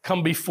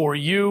come before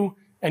you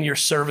and your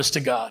service to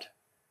God.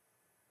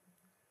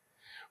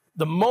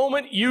 The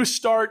moment you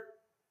start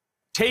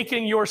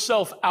taking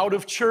yourself out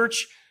of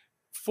church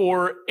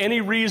for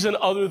any reason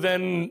other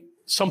than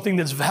something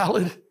that's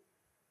valid,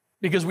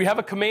 because we have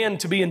a command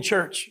to be in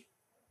church,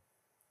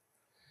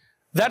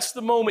 that's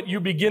the moment you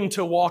begin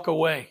to walk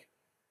away.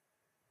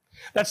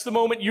 That's the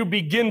moment you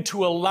begin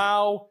to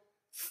allow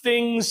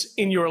things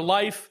in your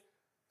life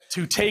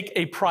to take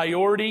a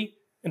priority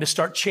and to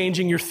start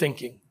changing your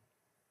thinking.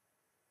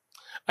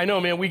 I know,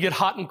 man, we get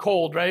hot and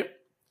cold, right?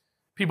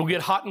 People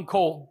get hot and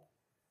cold.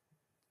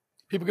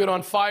 People get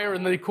on fire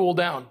and then they cool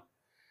down.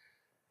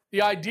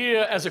 The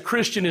idea as a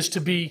Christian is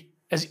to be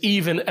as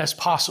even as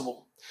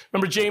possible.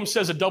 Remember, James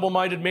says a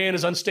double-minded man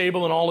is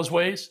unstable in all his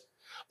ways.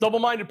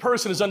 Double-minded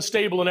person is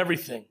unstable in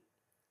everything.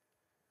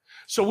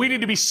 So we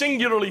need to be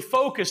singularly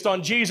focused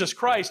on Jesus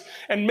Christ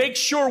and make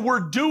sure we're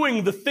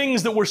doing the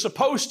things that we're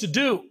supposed to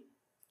do.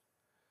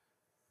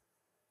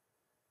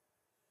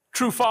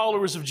 True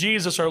followers of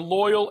Jesus are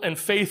loyal and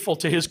faithful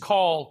to his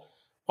call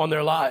on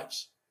their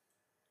lives.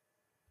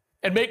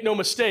 And make no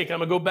mistake, I'm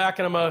going to go back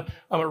and I'm going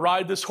to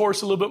ride this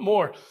horse a little bit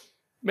more.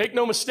 Make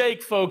no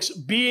mistake, folks,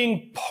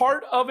 being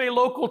part of a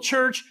local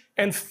church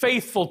and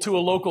faithful to a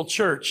local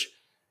church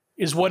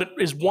is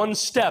one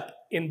step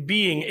in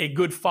being a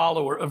good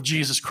follower of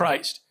Jesus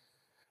Christ.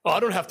 Oh, I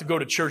don't have to go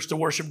to church to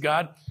worship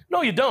God.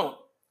 No, you don't.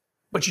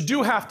 But you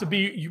do have to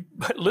be,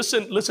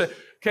 listen.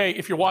 Okay,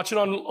 if you're watching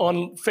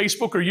on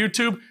Facebook or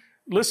YouTube,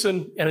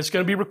 listen, and it's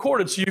going to be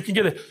recorded so you can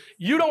get it.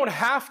 You don't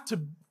have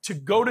to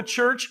go to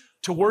church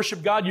to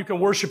worship God. You can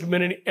worship him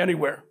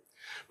anywhere.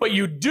 But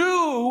you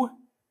do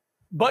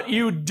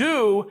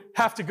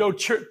have to go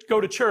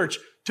to church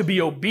to be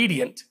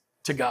obedient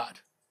to God.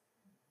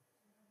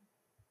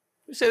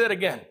 Let me say that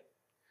again.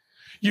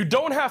 You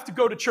don't have to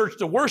go to church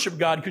to worship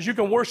God because you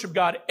can worship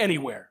God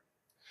anywhere.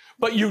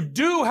 But you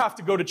do have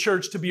to go to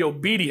church to be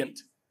obedient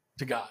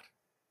to God.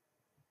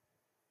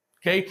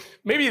 Okay?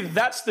 Maybe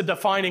that's the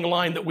defining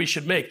line that we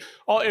should make.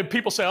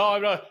 People say,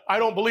 I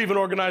don't believe in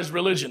organized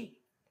religion.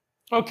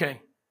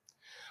 Okay.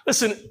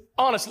 Listen,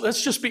 honestly,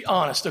 let's just be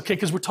honest, okay?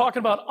 Because we're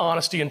talking about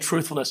honesty and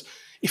truthfulness.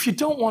 If you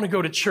don't want to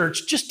go to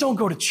church, just don't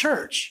go to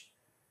church.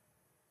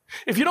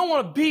 If you don't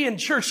want to be in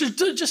church,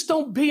 just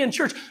don't be in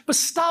church. But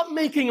stop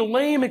making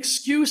lame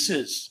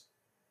excuses.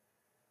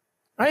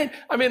 Right?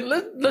 I mean,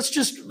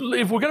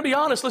 if we're going to be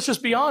honest, let's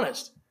just be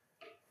honest.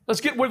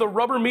 Let's get where the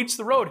rubber meets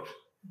the road.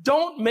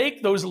 Don't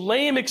make those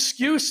lame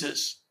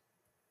excuses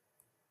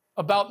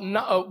about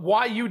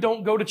why you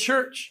don't go to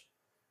church.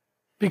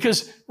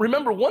 Because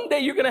remember, one day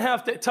you're going to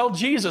have to tell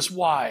Jesus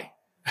why.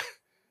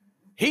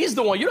 He's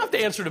the one. You don't have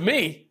to answer to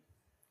me.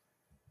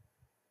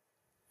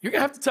 You're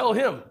going to have to tell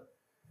him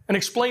and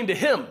explain to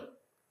him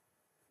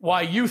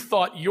why you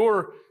thought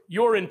your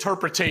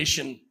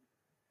interpretation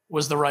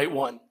was the right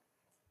one.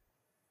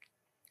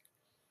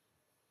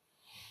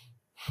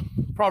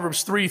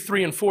 Proverbs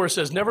 3:3-4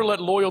 says, never let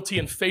loyalty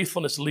and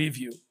faithfulness leave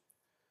you.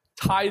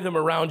 Tie them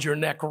around your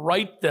neck.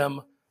 Write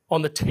them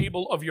on the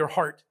table of your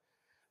heart.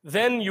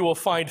 Then you will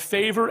find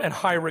favor and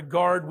high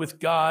regard with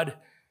God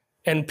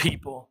and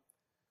people.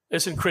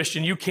 Listen,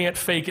 Christian, you can't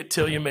fake it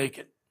till you make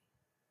it.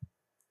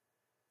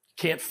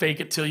 Can't fake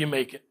it till you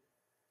make it.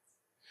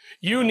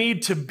 You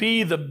need to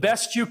be the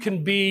best you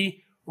can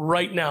be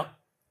right now.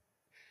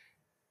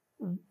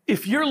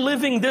 If you're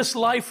living this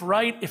life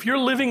right, if you're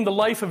living the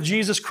life of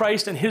Jesus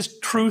Christ and his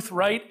truth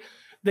right,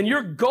 then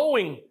you're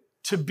going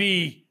to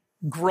be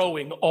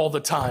growing all the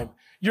time.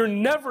 You're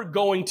never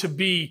going to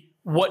be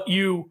what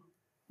you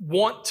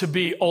want to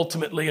be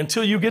ultimately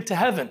until you get to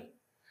heaven.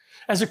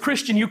 As a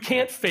Christian, you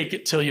can't fake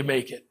it till you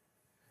make it.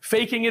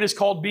 Faking it is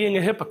called being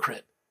a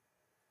hypocrite.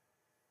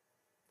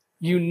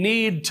 You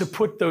need to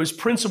put those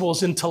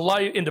principles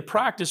into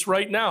practice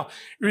right now.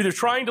 You're either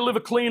trying to live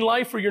a clean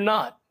life or you're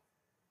not.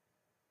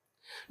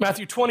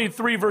 Matthew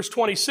 23, verse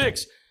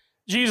 26,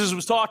 Jesus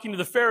was talking to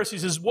the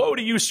Pharisees. He says, woe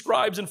to you,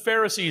 scribes and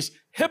Pharisees,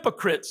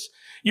 hypocrites!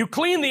 You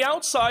clean the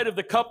outside of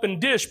the cup and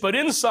dish, but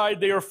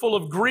inside they are full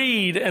of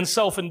greed and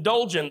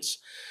self-indulgence.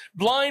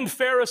 Blind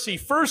Pharisee,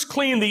 first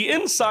clean the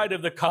inside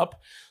of the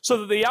cup so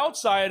that the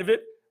outside of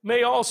it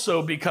may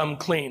also become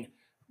clean.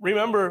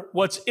 Remember,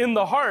 what's in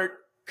the heart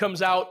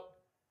comes out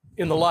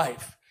in the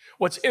life.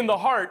 What's in the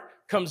heart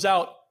comes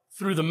out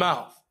through the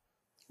mouth.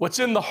 What's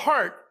in the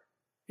heart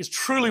is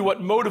truly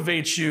what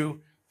motivates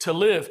you to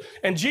live.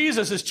 And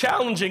Jesus is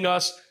challenging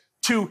us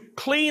to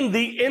clean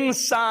the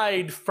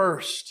inside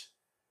first.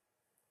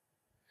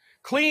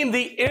 Clean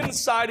the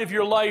inside of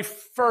your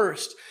life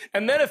first.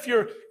 And then if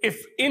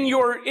in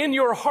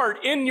your heart,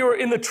 in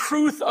the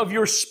truth of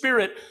your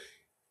spirit,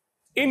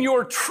 in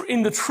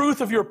the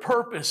truth of your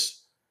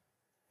purpose,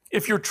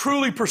 if you're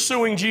truly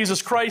pursuing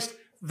Jesus Christ,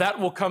 that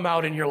will come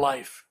out in your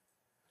life.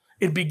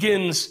 It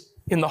begins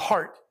in the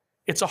heart.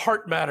 It's a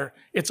heart matter.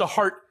 It's a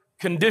heart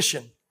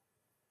condition.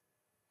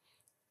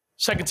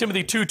 2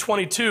 Timothy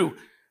 2:22,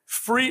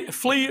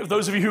 flee,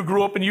 those of you who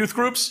grew up in youth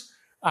groups,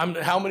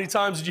 how many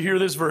times did you hear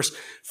this verse?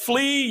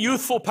 Flee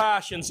youthful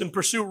passions and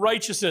pursue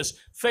righteousness,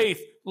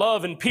 faith,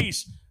 love, and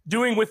peace,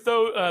 doing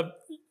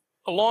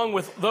along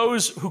with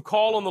those who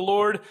call on the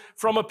Lord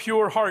from a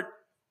pure heart.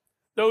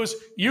 those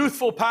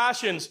youthful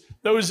passions,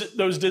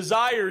 those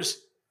desires,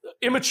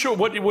 immature,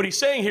 what he's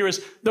saying here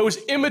is those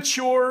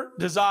immature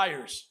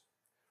desires.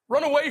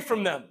 Run away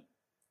from them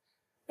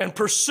and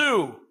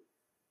pursue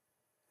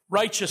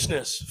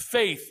righteousness,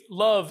 faith,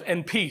 love,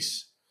 and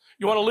peace.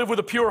 You want to live with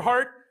a pure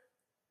heart?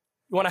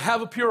 You want to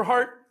have a pure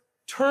heart?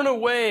 Turn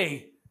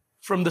away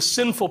from the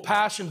sinful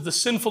passions, the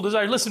sinful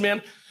desires. Listen,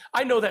 man,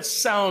 I know that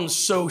sounds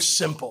so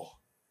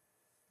simple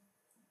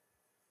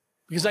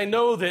because I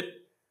know that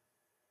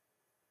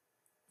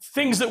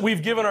things that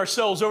we've given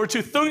ourselves over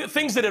to,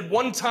 things that at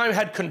one time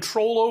had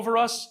control over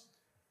us,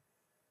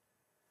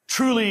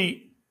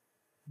 truly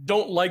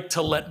don't like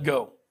to let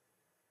go.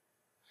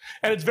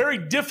 And it's very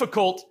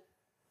difficult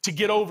to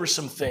get over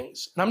some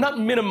things. And I'm not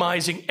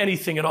minimizing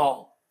anything at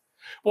all.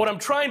 What I'm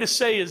trying to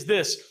say is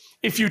this: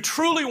 if you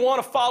truly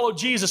want to follow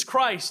Jesus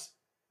Christ,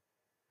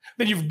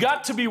 then you've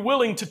got to be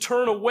willing to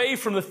turn away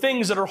from the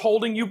things that are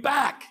holding you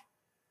back.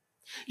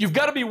 You've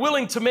got to be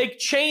willing to make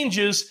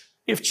changes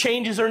if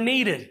changes are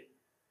needed.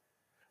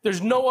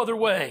 There's no other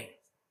way.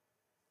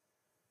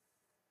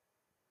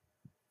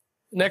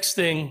 Next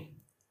thing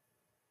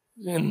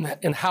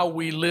in how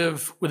we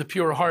live with a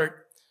pure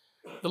heart,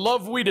 the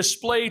love we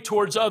display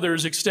towards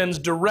others extends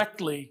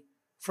directly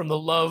from the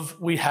love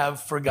we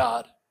have for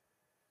God.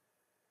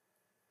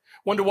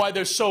 Wonder why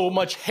there's so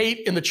much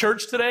hate in the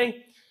church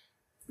today?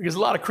 Because a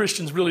lot of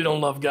Christians really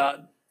don't love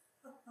God.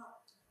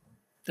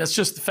 That's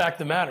just the fact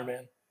of the matter,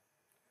 man.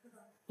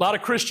 A lot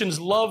of Christians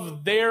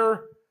love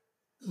their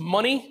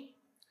money.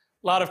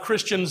 A lot of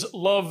Christians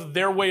love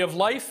their way of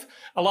life.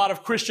 A lot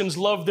of Christians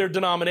love their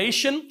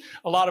denomination.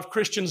 A lot of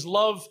Christians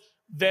love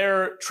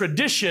their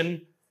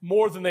tradition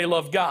more than they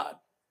love God.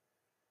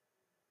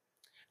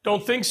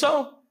 Don't think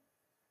so?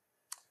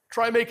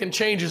 Try making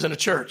changes in a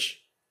church.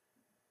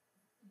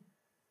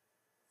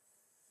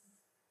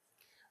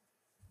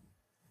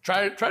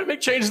 Try to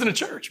make changes in a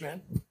church,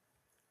 man.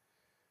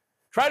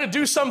 Try to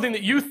do something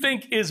that you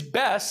think is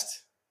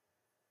best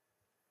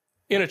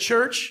in a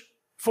church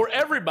for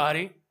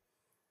everybody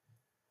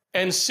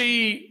and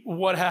see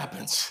what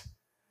happens.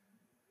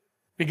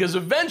 Because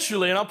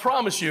eventually, and I'll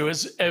promise you,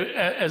 as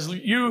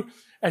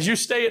you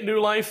stay at New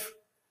Life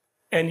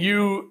and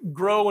you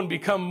grow and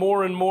become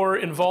more and more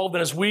involved,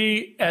 and as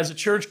we as a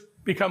church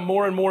become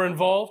more and more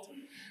involved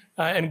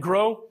and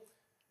grow,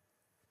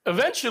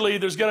 eventually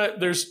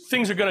there's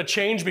things are going to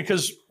change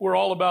because we're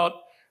all about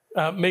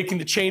making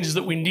the changes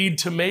that we need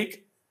to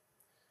make.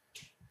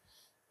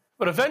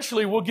 But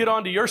eventually we'll get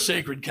onto your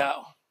sacred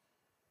cow.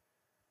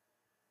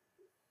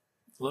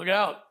 Look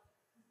out.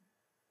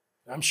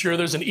 I'm sure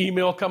there's an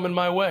email coming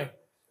my way.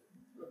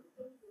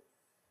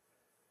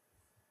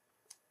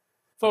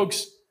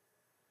 Folks,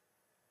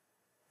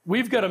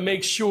 we've got to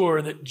make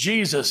sure that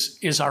Jesus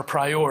is our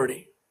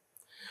priority.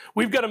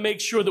 We've got to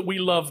make sure that we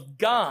love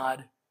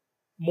God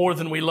more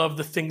than we love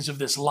the things of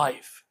this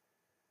life.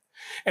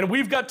 And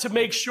we've got to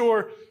make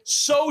sure,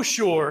 so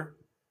sure,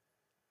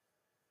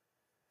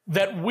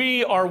 that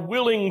we are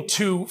willing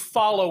to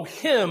follow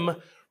Him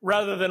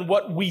rather than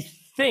what we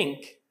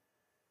think,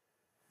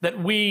 that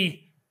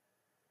we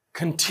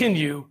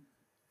continue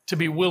to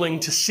be willing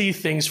to see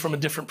things from a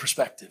different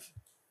perspective.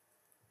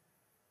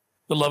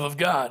 The love of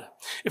God.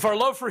 If our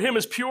love for Him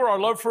is pure, our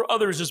love for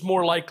others is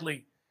more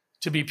likely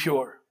to be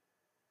pure.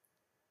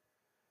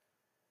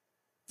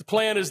 The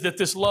plan is that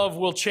this love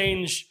will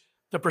change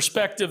the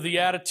perspective, the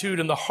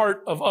attitude, and the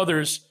heart of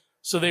others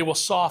so they will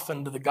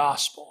soften to the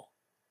gospel.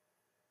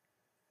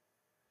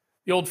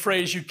 The old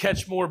phrase, you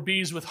catch more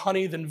bees with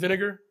honey than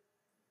vinegar.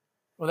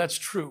 Well, that's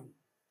true.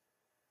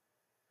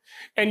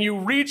 And you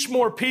reach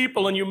more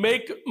people and you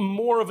make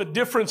more of a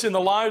difference in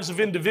the lives of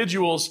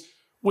individuals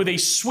with a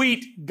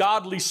sweet,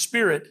 godly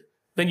spirit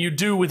than you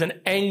do with an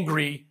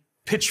angry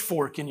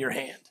pitchfork in your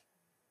hand.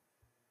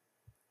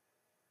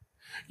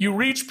 You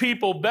reach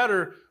people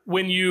better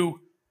when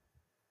you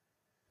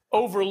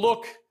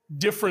overlook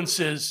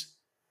differences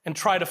and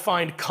try to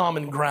find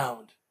common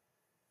ground.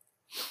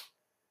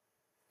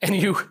 And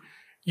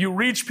you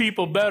reach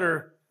people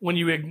better when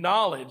you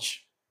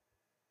acknowledge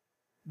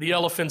the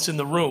elephants in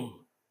the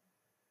room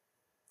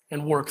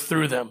and work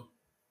through them.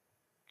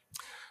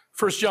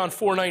 1 John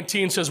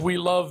 4:19 says, we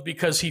love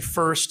because He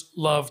first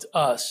loved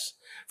us.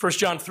 1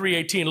 John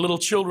 3:18, little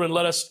children,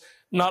 let us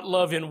not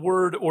love in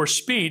word or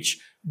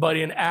speech, but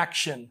in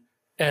action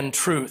and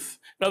truth.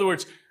 In other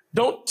words,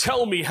 don't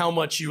tell me how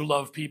much you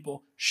love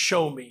people.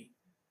 Show me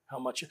how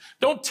much.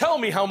 Don't tell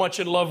me how much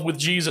in love with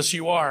Jesus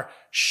you are.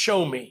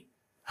 Show me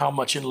how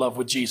much in love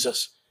with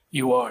Jesus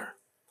you are.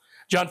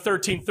 John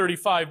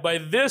 13:35, by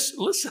this,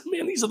 listen,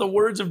 man, these are the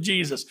words of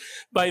Jesus.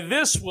 By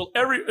this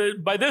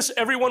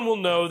everyone will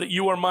know that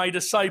you are my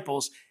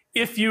disciples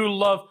if you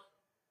love.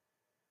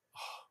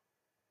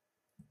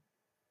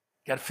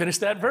 Got to finish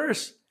that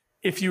verse.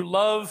 If you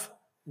love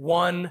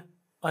one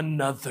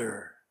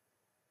another.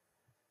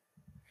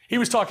 He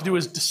was talking to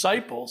His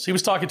disciples. He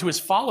was talking to His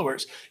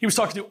followers. He was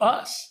talking to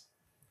us.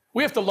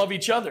 We have to love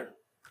each other.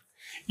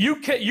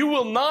 You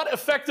will not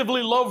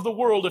effectively love the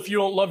world if you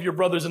don't love your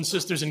brothers and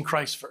sisters in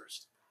Christ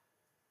first.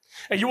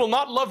 And you will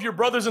not love your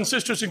brothers and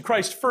sisters in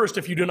Christ first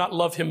if you do not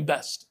love him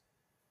best.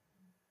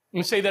 Let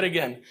me say that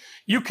again.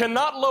 You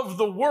cannot love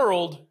the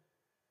world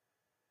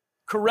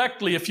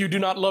correctly if you do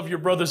not love your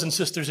brothers and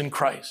sisters in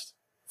Christ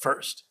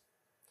first.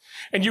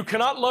 And you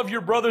cannot love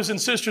your brothers and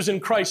sisters in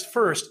Christ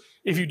first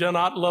if you do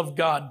not love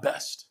God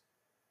best.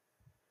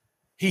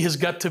 He has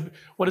got to,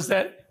 what is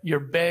that? Your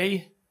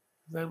bae?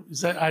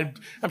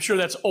 I'm sure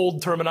that's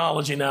old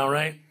terminology now,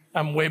 right?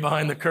 I'm way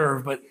behind the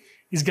curve, but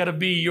he's got to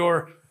be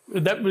your,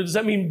 does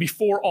that mean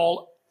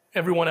before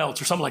everyone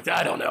else or something like that?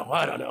 I don't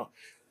know.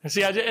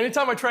 See,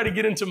 anytime I try to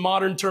get into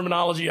modern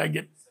terminology, I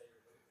get,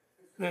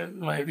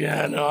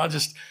 I'll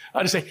just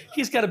say,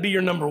 he's got to be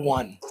your number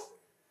one.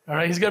 All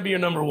right, he's got to be your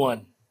number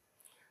one.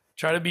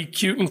 Try to be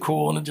cute and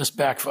cool, and it just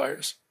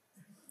backfires.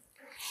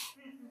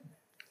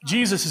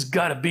 Jesus has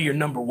got to be your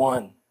number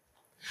one.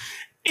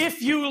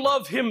 If you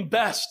love him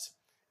best,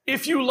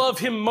 if you love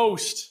him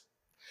most,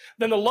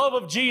 then the love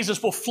of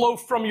Jesus will flow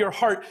from your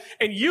heart,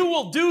 and you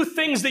will do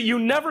things that you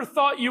never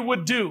thought you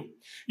would do.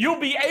 You'll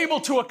be able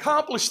to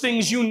accomplish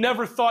things you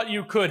never thought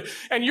you could,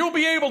 and you'll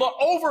be able to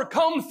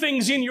overcome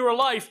things in your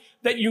life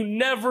that you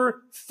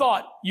never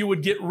thought you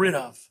would get rid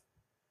of.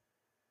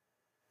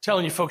 I'm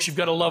telling you, folks, you've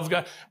got to love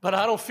God, but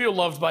I don't feel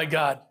loved by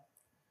God.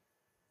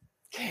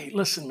 Okay,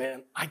 listen,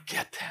 man, I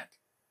get that.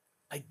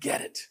 I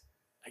get it.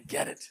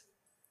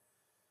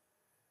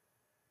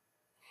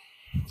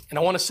 And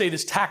I want to say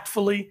this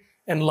tactfully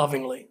and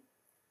lovingly.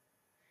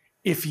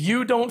 If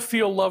you don't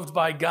feel loved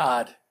by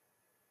God,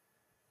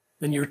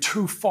 then you're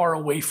too far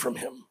away from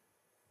him.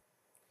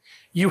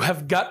 You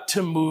have got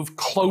to move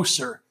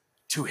closer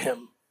to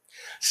him.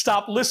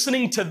 Stop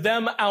listening to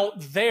them out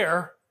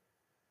there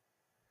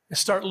and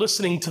start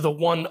listening to the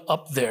one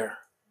up there.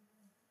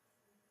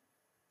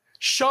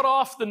 Shut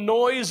off the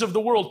noise of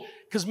the world.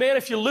 Because, man,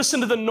 if you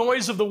listen to the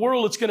noise of the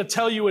world, it's going to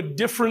tell you a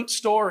different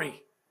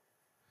story.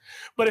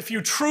 But if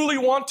you truly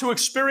want to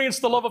experience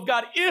the love of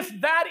God, if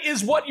that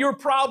is what your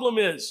problem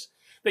is,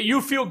 that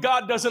you feel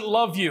God doesn't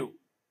love you,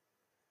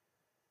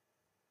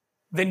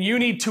 then you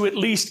need to at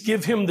least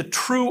give him the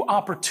true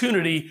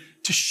opportunity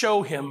to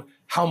show him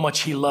how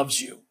much he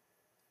loves you.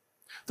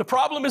 The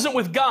problem isn't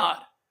with God.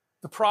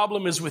 The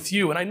problem is with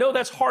you. And I know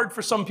that's hard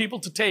for some people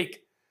to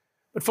take,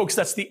 but folks,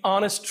 that's the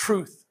honest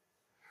truth.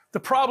 The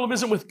problem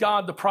isn't with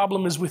God. The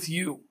problem is with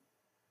you.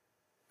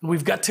 And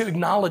we've got to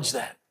acknowledge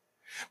that.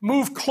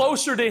 Move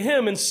closer to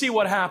him and see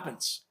what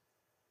happens.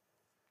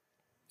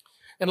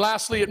 And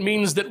lastly, it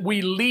means that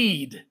we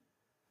lead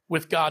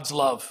with God's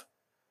love.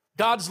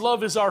 God's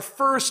love is our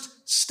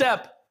first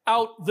step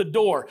out the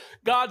door.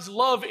 God's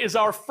love is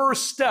our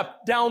first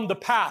step down the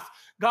path.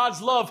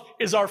 God's love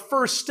is our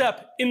first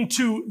step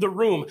into the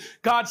room.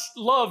 God's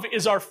love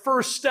is our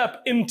first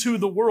step into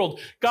the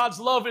world. God's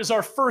love is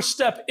our first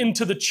step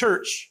into the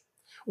church.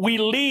 We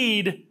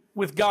lead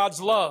with God's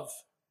love.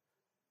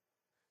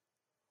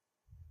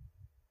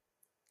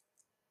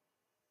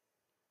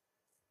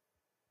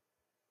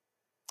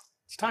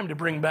 It's time to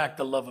bring back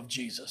the love of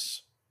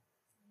Jesus.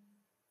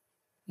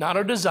 Not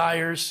our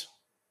desires,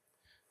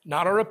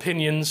 not our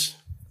opinions,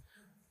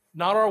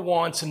 not our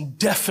wants, and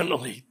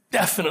definitely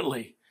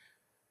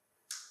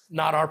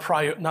not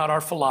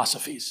our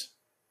philosophies.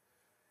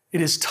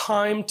 It is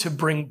time to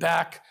bring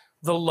back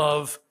the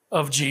love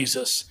of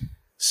Jesus.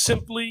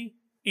 Simply,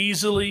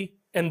 easily,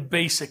 and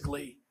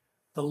basically,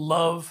 the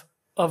love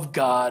of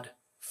God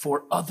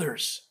for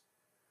others.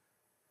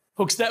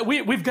 Folks, that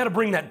we've got to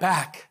bring that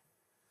back.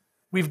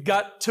 We've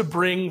got to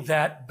bring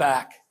that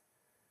back.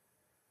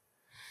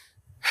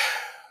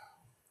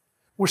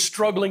 We're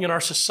struggling in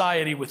our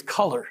society with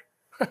color.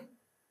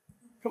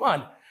 Come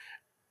on.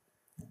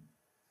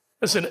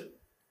 Listen,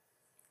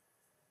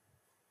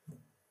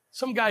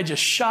 some guy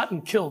just shot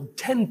and killed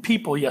 10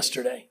 people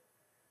yesterday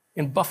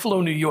in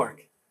Buffalo, New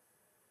York.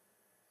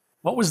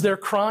 What was their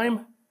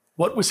crime?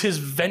 What was his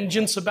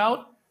vengeance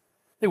about?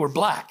 They were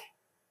black,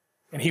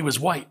 and he was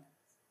white.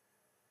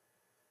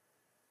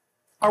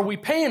 Are we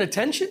paying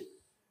attention?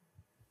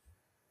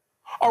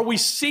 Are we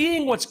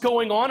seeing what's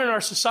going on in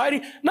our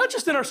society? Not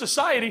just in our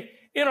society,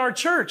 in our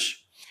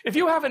church. If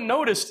you haven't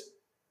noticed,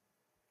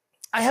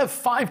 I have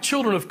 5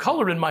 children of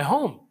color in my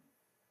home.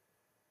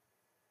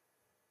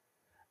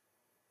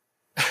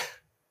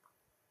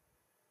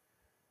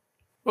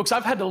 Folks,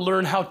 I've had to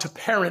learn how to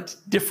parent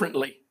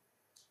differently.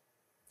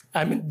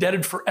 I'm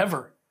indebted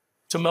forever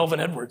to Melvin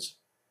Edwards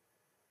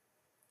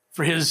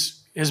for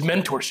his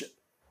mentorship,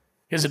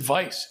 his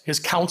advice, his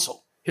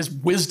counsel, his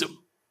wisdom,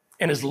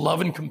 and his love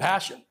and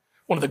compassion.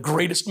 One of the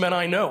greatest men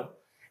I know,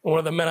 and one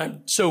of the men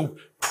I'm so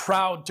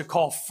proud to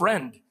call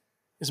friend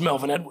is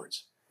Melvin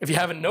Edwards. If you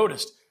haven't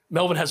noticed,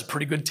 Melvin has a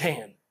pretty good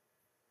tan.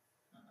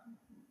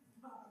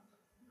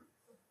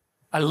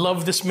 I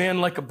love this man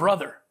like a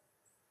brother.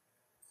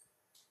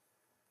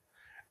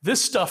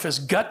 This stuff has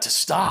got to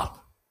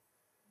stop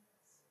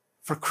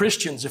for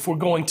Christians if we're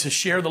going to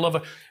share the love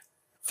of...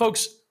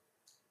 Folks,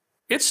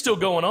 it's still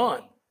going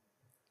on.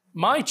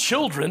 My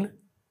children,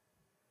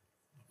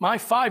 my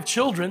 5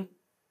 children,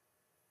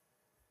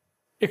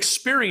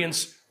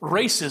 experience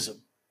racism,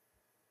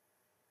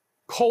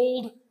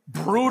 cold,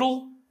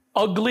 brutal,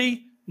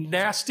 ugly,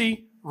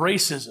 nasty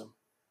racism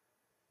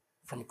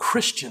from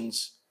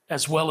Christians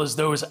as well as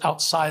those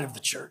outside of the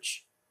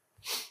church.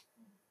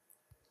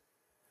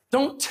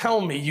 Don't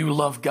tell me you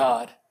love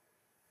God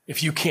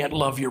if you can't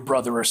love your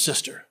brother or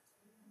sister.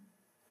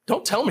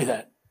 Don't tell me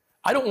that.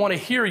 I don't want to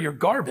hear your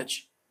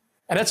garbage.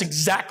 And that's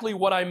exactly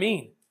what I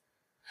mean.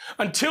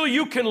 Until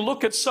you can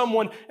look at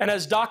someone and,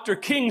 as Dr.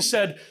 King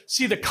said,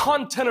 see the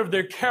content of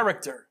their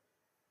character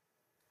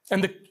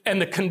and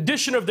the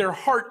condition of their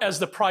heart as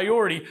the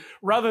priority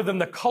rather than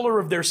the color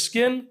of their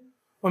skin,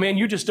 well, man,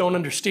 you just don't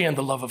understand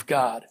the love of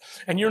God.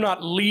 And you're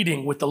not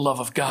leading with the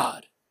love of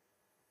God.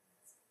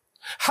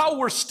 How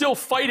we're still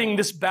fighting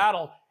this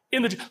battle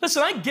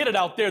listen, I get it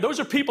out there. Those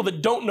are people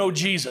that don't know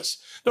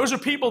Jesus. Those are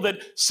people that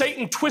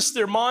Satan twists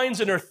their minds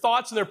and their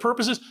thoughts and their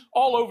purposes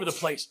all over the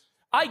place.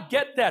 I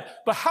get that.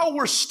 But how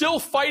we're still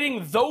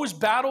fighting those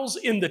battles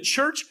in the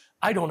church,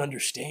 I don't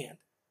understand.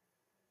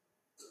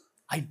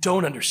 I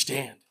don't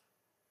understand.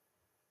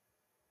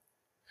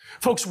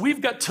 Folks,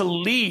 we've got to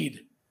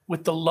lead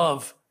with the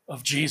love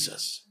of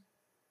Jesus.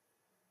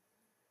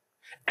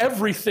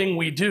 Everything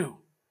we do,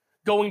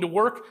 going to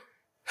work,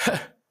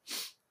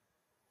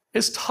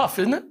 it's tough,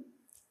 isn't it?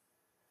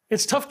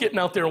 It's tough getting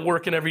out there and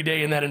working every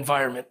day in that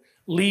environment.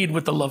 Lead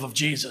with the love of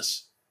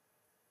Jesus.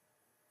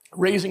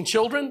 Raising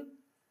children,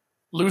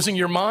 losing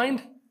your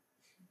mind,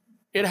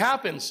 it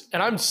happens.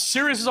 And I'm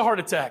serious as a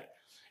heart attack.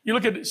 You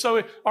look at,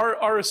 so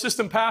our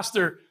assistant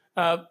pastor,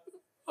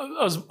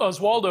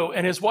 Oswaldo,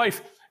 and his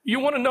wife, you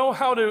want to know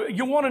how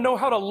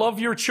to love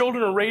your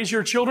children or raise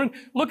your children?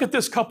 Look at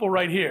this couple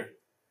right here.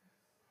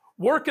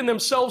 Working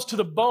themselves to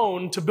the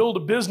bone to build a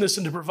business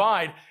and to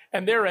provide,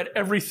 and they're at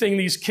everything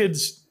these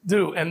kids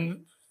do,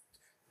 and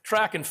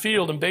track and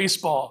field and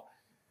baseball,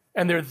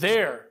 and they're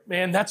there.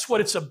 Man, that's what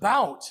it's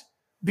about.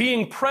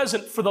 Being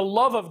present for the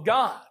love of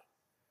God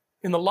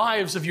in the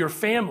lives of your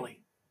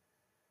family.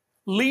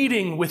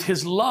 Leading with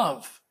his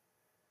love.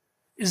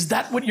 Is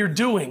that what you're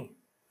doing?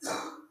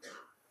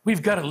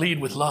 We've got to lead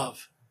with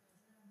love.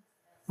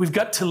 We've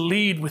got to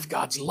lead with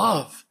God's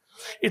love.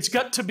 It's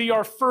got to be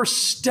our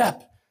first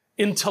step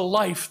into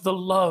life, the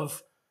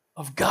love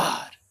of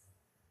God.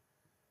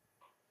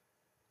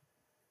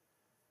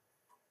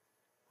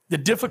 The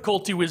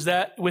difficulty with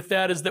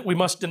that is that we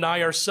must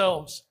deny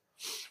ourselves.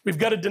 We've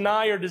got to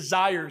deny our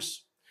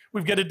desires.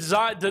 We've got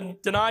to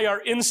deny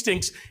our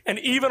instincts and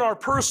even our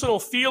personal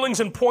feelings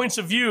and points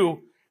of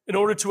view in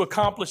order to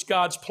accomplish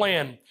God's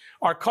plan.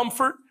 Our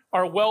comfort,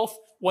 our wealth,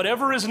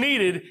 whatever is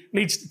needed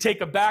needs to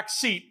take a back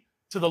seat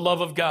to the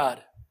love of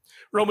God.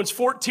 Romans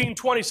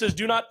 14:20 says,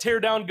 do not tear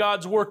down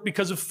God's work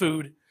because of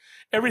food.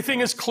 Everything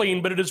is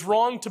clean, but it is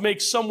wrong to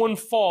make someone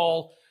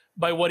fall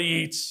by what he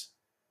eats.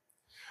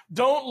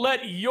 Don't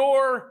let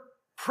your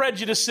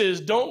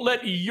prejudices, don't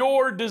let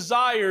your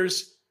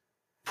desires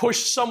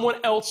push someone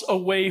else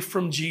away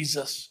from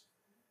Jesus.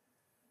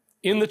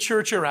 In the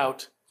church or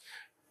out.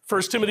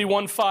 1 Timothy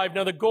 1:5,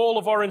 now the goal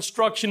of our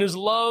instruction is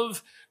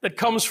love that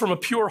comes from a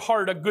pure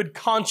heart, a good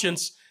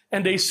conscience,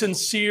 and a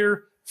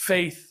sincere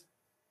faith.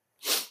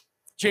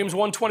 James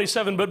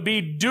 1:27, but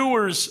be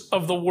doers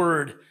of the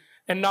word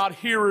and not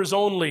hearers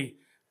only,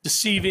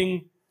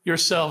 deceiving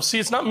yourselves. See,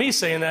 it's not me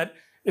saying that,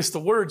 it's the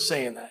word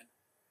saying that.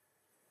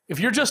 If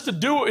you're just a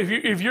doer,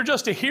 if you're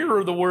just a hearer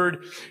of the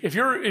word, if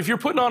you're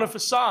putting on a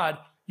facade,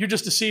 you're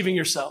just deceiving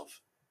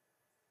yourself.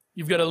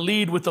 You've got to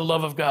lead with the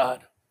love of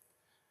God.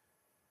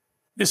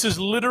 This is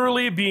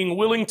literally being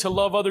willing to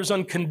love others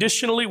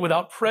unconditionally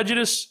without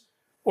prejudice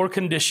or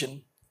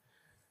condition.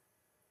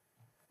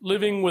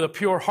 Living with a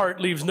pure heart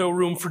leaves no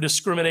room for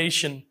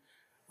discrimination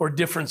or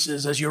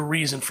differences as your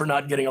reason for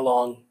not getting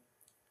along.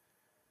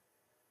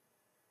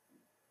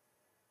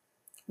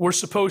 We're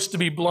supposed to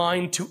be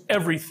blind to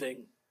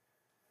everything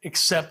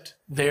except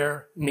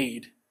their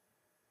need.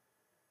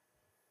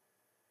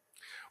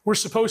 We're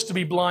supposed to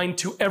be blind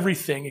to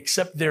everything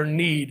except their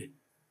need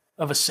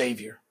of a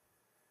Savior.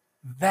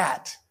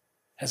 That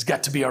has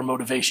got to be our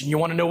motivation. You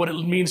want to know what it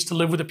means to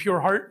live with a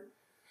pure heart?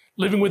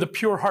 Living with a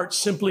pure heart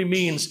simply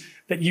means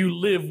that you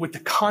live with the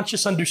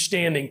conscious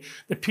understanding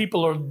that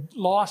people are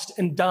lost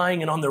and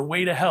dying and on their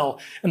way to hell,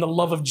 and the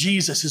love of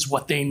Jesus is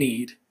what they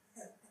need.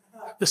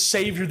 The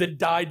Savior that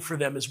died for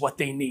them is what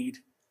they need.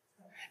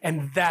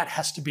 And that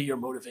has to be your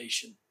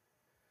motivation.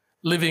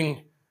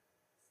 Living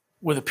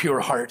with a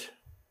pure heart.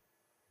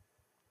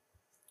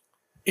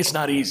 It's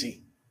not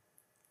easy.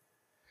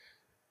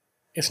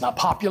 It's not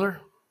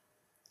popular.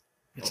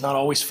 It's not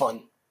always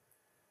fun.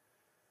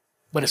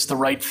 But it's the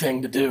right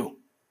thing to do.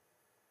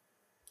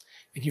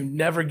 And you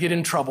never get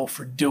in trouble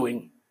for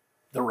doing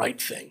the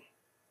right thing.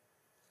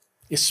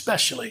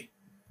 Especially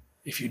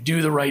if you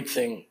do the right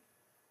thing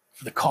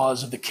for the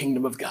cause of the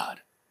kingdom of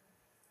God.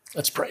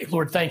 Let's pray.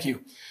 Lord, thank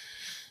you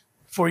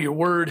for your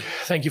word.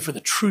 Thank you for the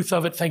truth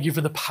of it. Thank you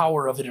for the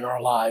power of it in our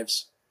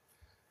lives.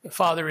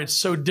 Father, it's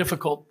so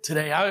difficult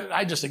today.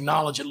 I just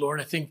acknowledge it,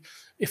 Lord. I think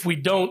if we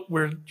don't,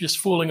 we're just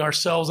fooling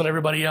ourselves and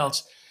everybody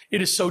else.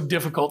 It is so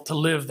difficult to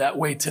live that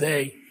way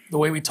today, the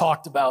way we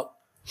talked about.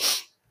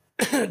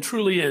 It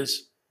truly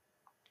is.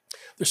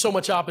 There's so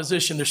much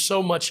opposition. There's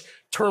so much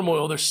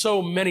turmoil. There's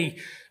so many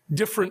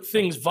different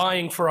things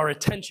vying for our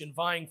attention,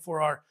 vying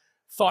for our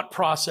thought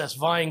process,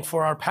 vying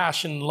for our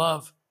passion and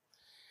love.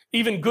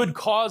 Even good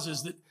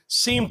causes that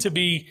seem to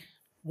be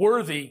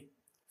worthy,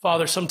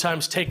 Father,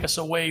 sometimes take us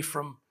away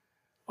from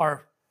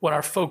what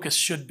our focus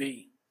should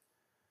be.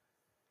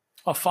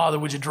 Oh, Father,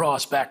 would you draw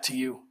us back to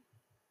you?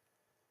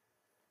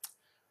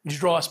 Would you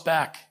draw us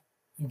back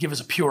and give us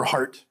a pure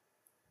heart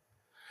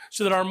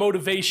so that our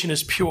motivation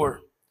is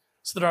pure,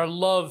 so that our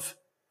love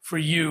for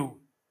you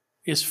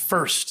is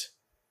first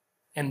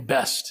and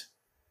best.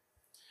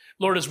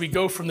 Lord, as we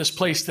go from this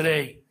place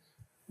today,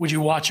 would you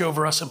watch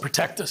over us and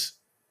protect us?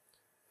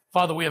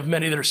 Father, we have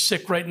many that are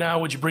sick right now.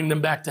 Would you bring them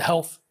back to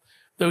health?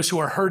 Those who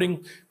are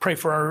hurting, pray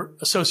for our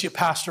associate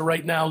pastor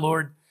right now,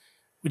 Lord.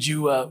 Would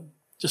you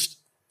just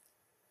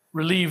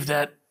relieve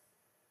that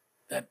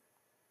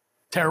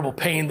terrible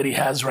pain that he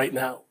has right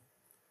now?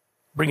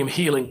 Bring him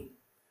healing.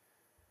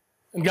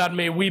 And God,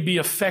 may we be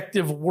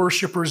effective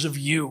worshipers of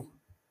you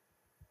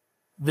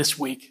this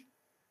week.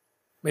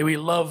 May we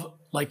love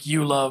like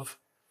you love,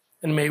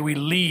 and may we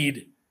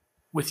lead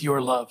with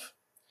your love.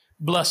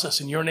 Bless us.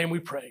 In your name we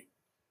pray.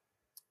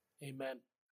 Amen.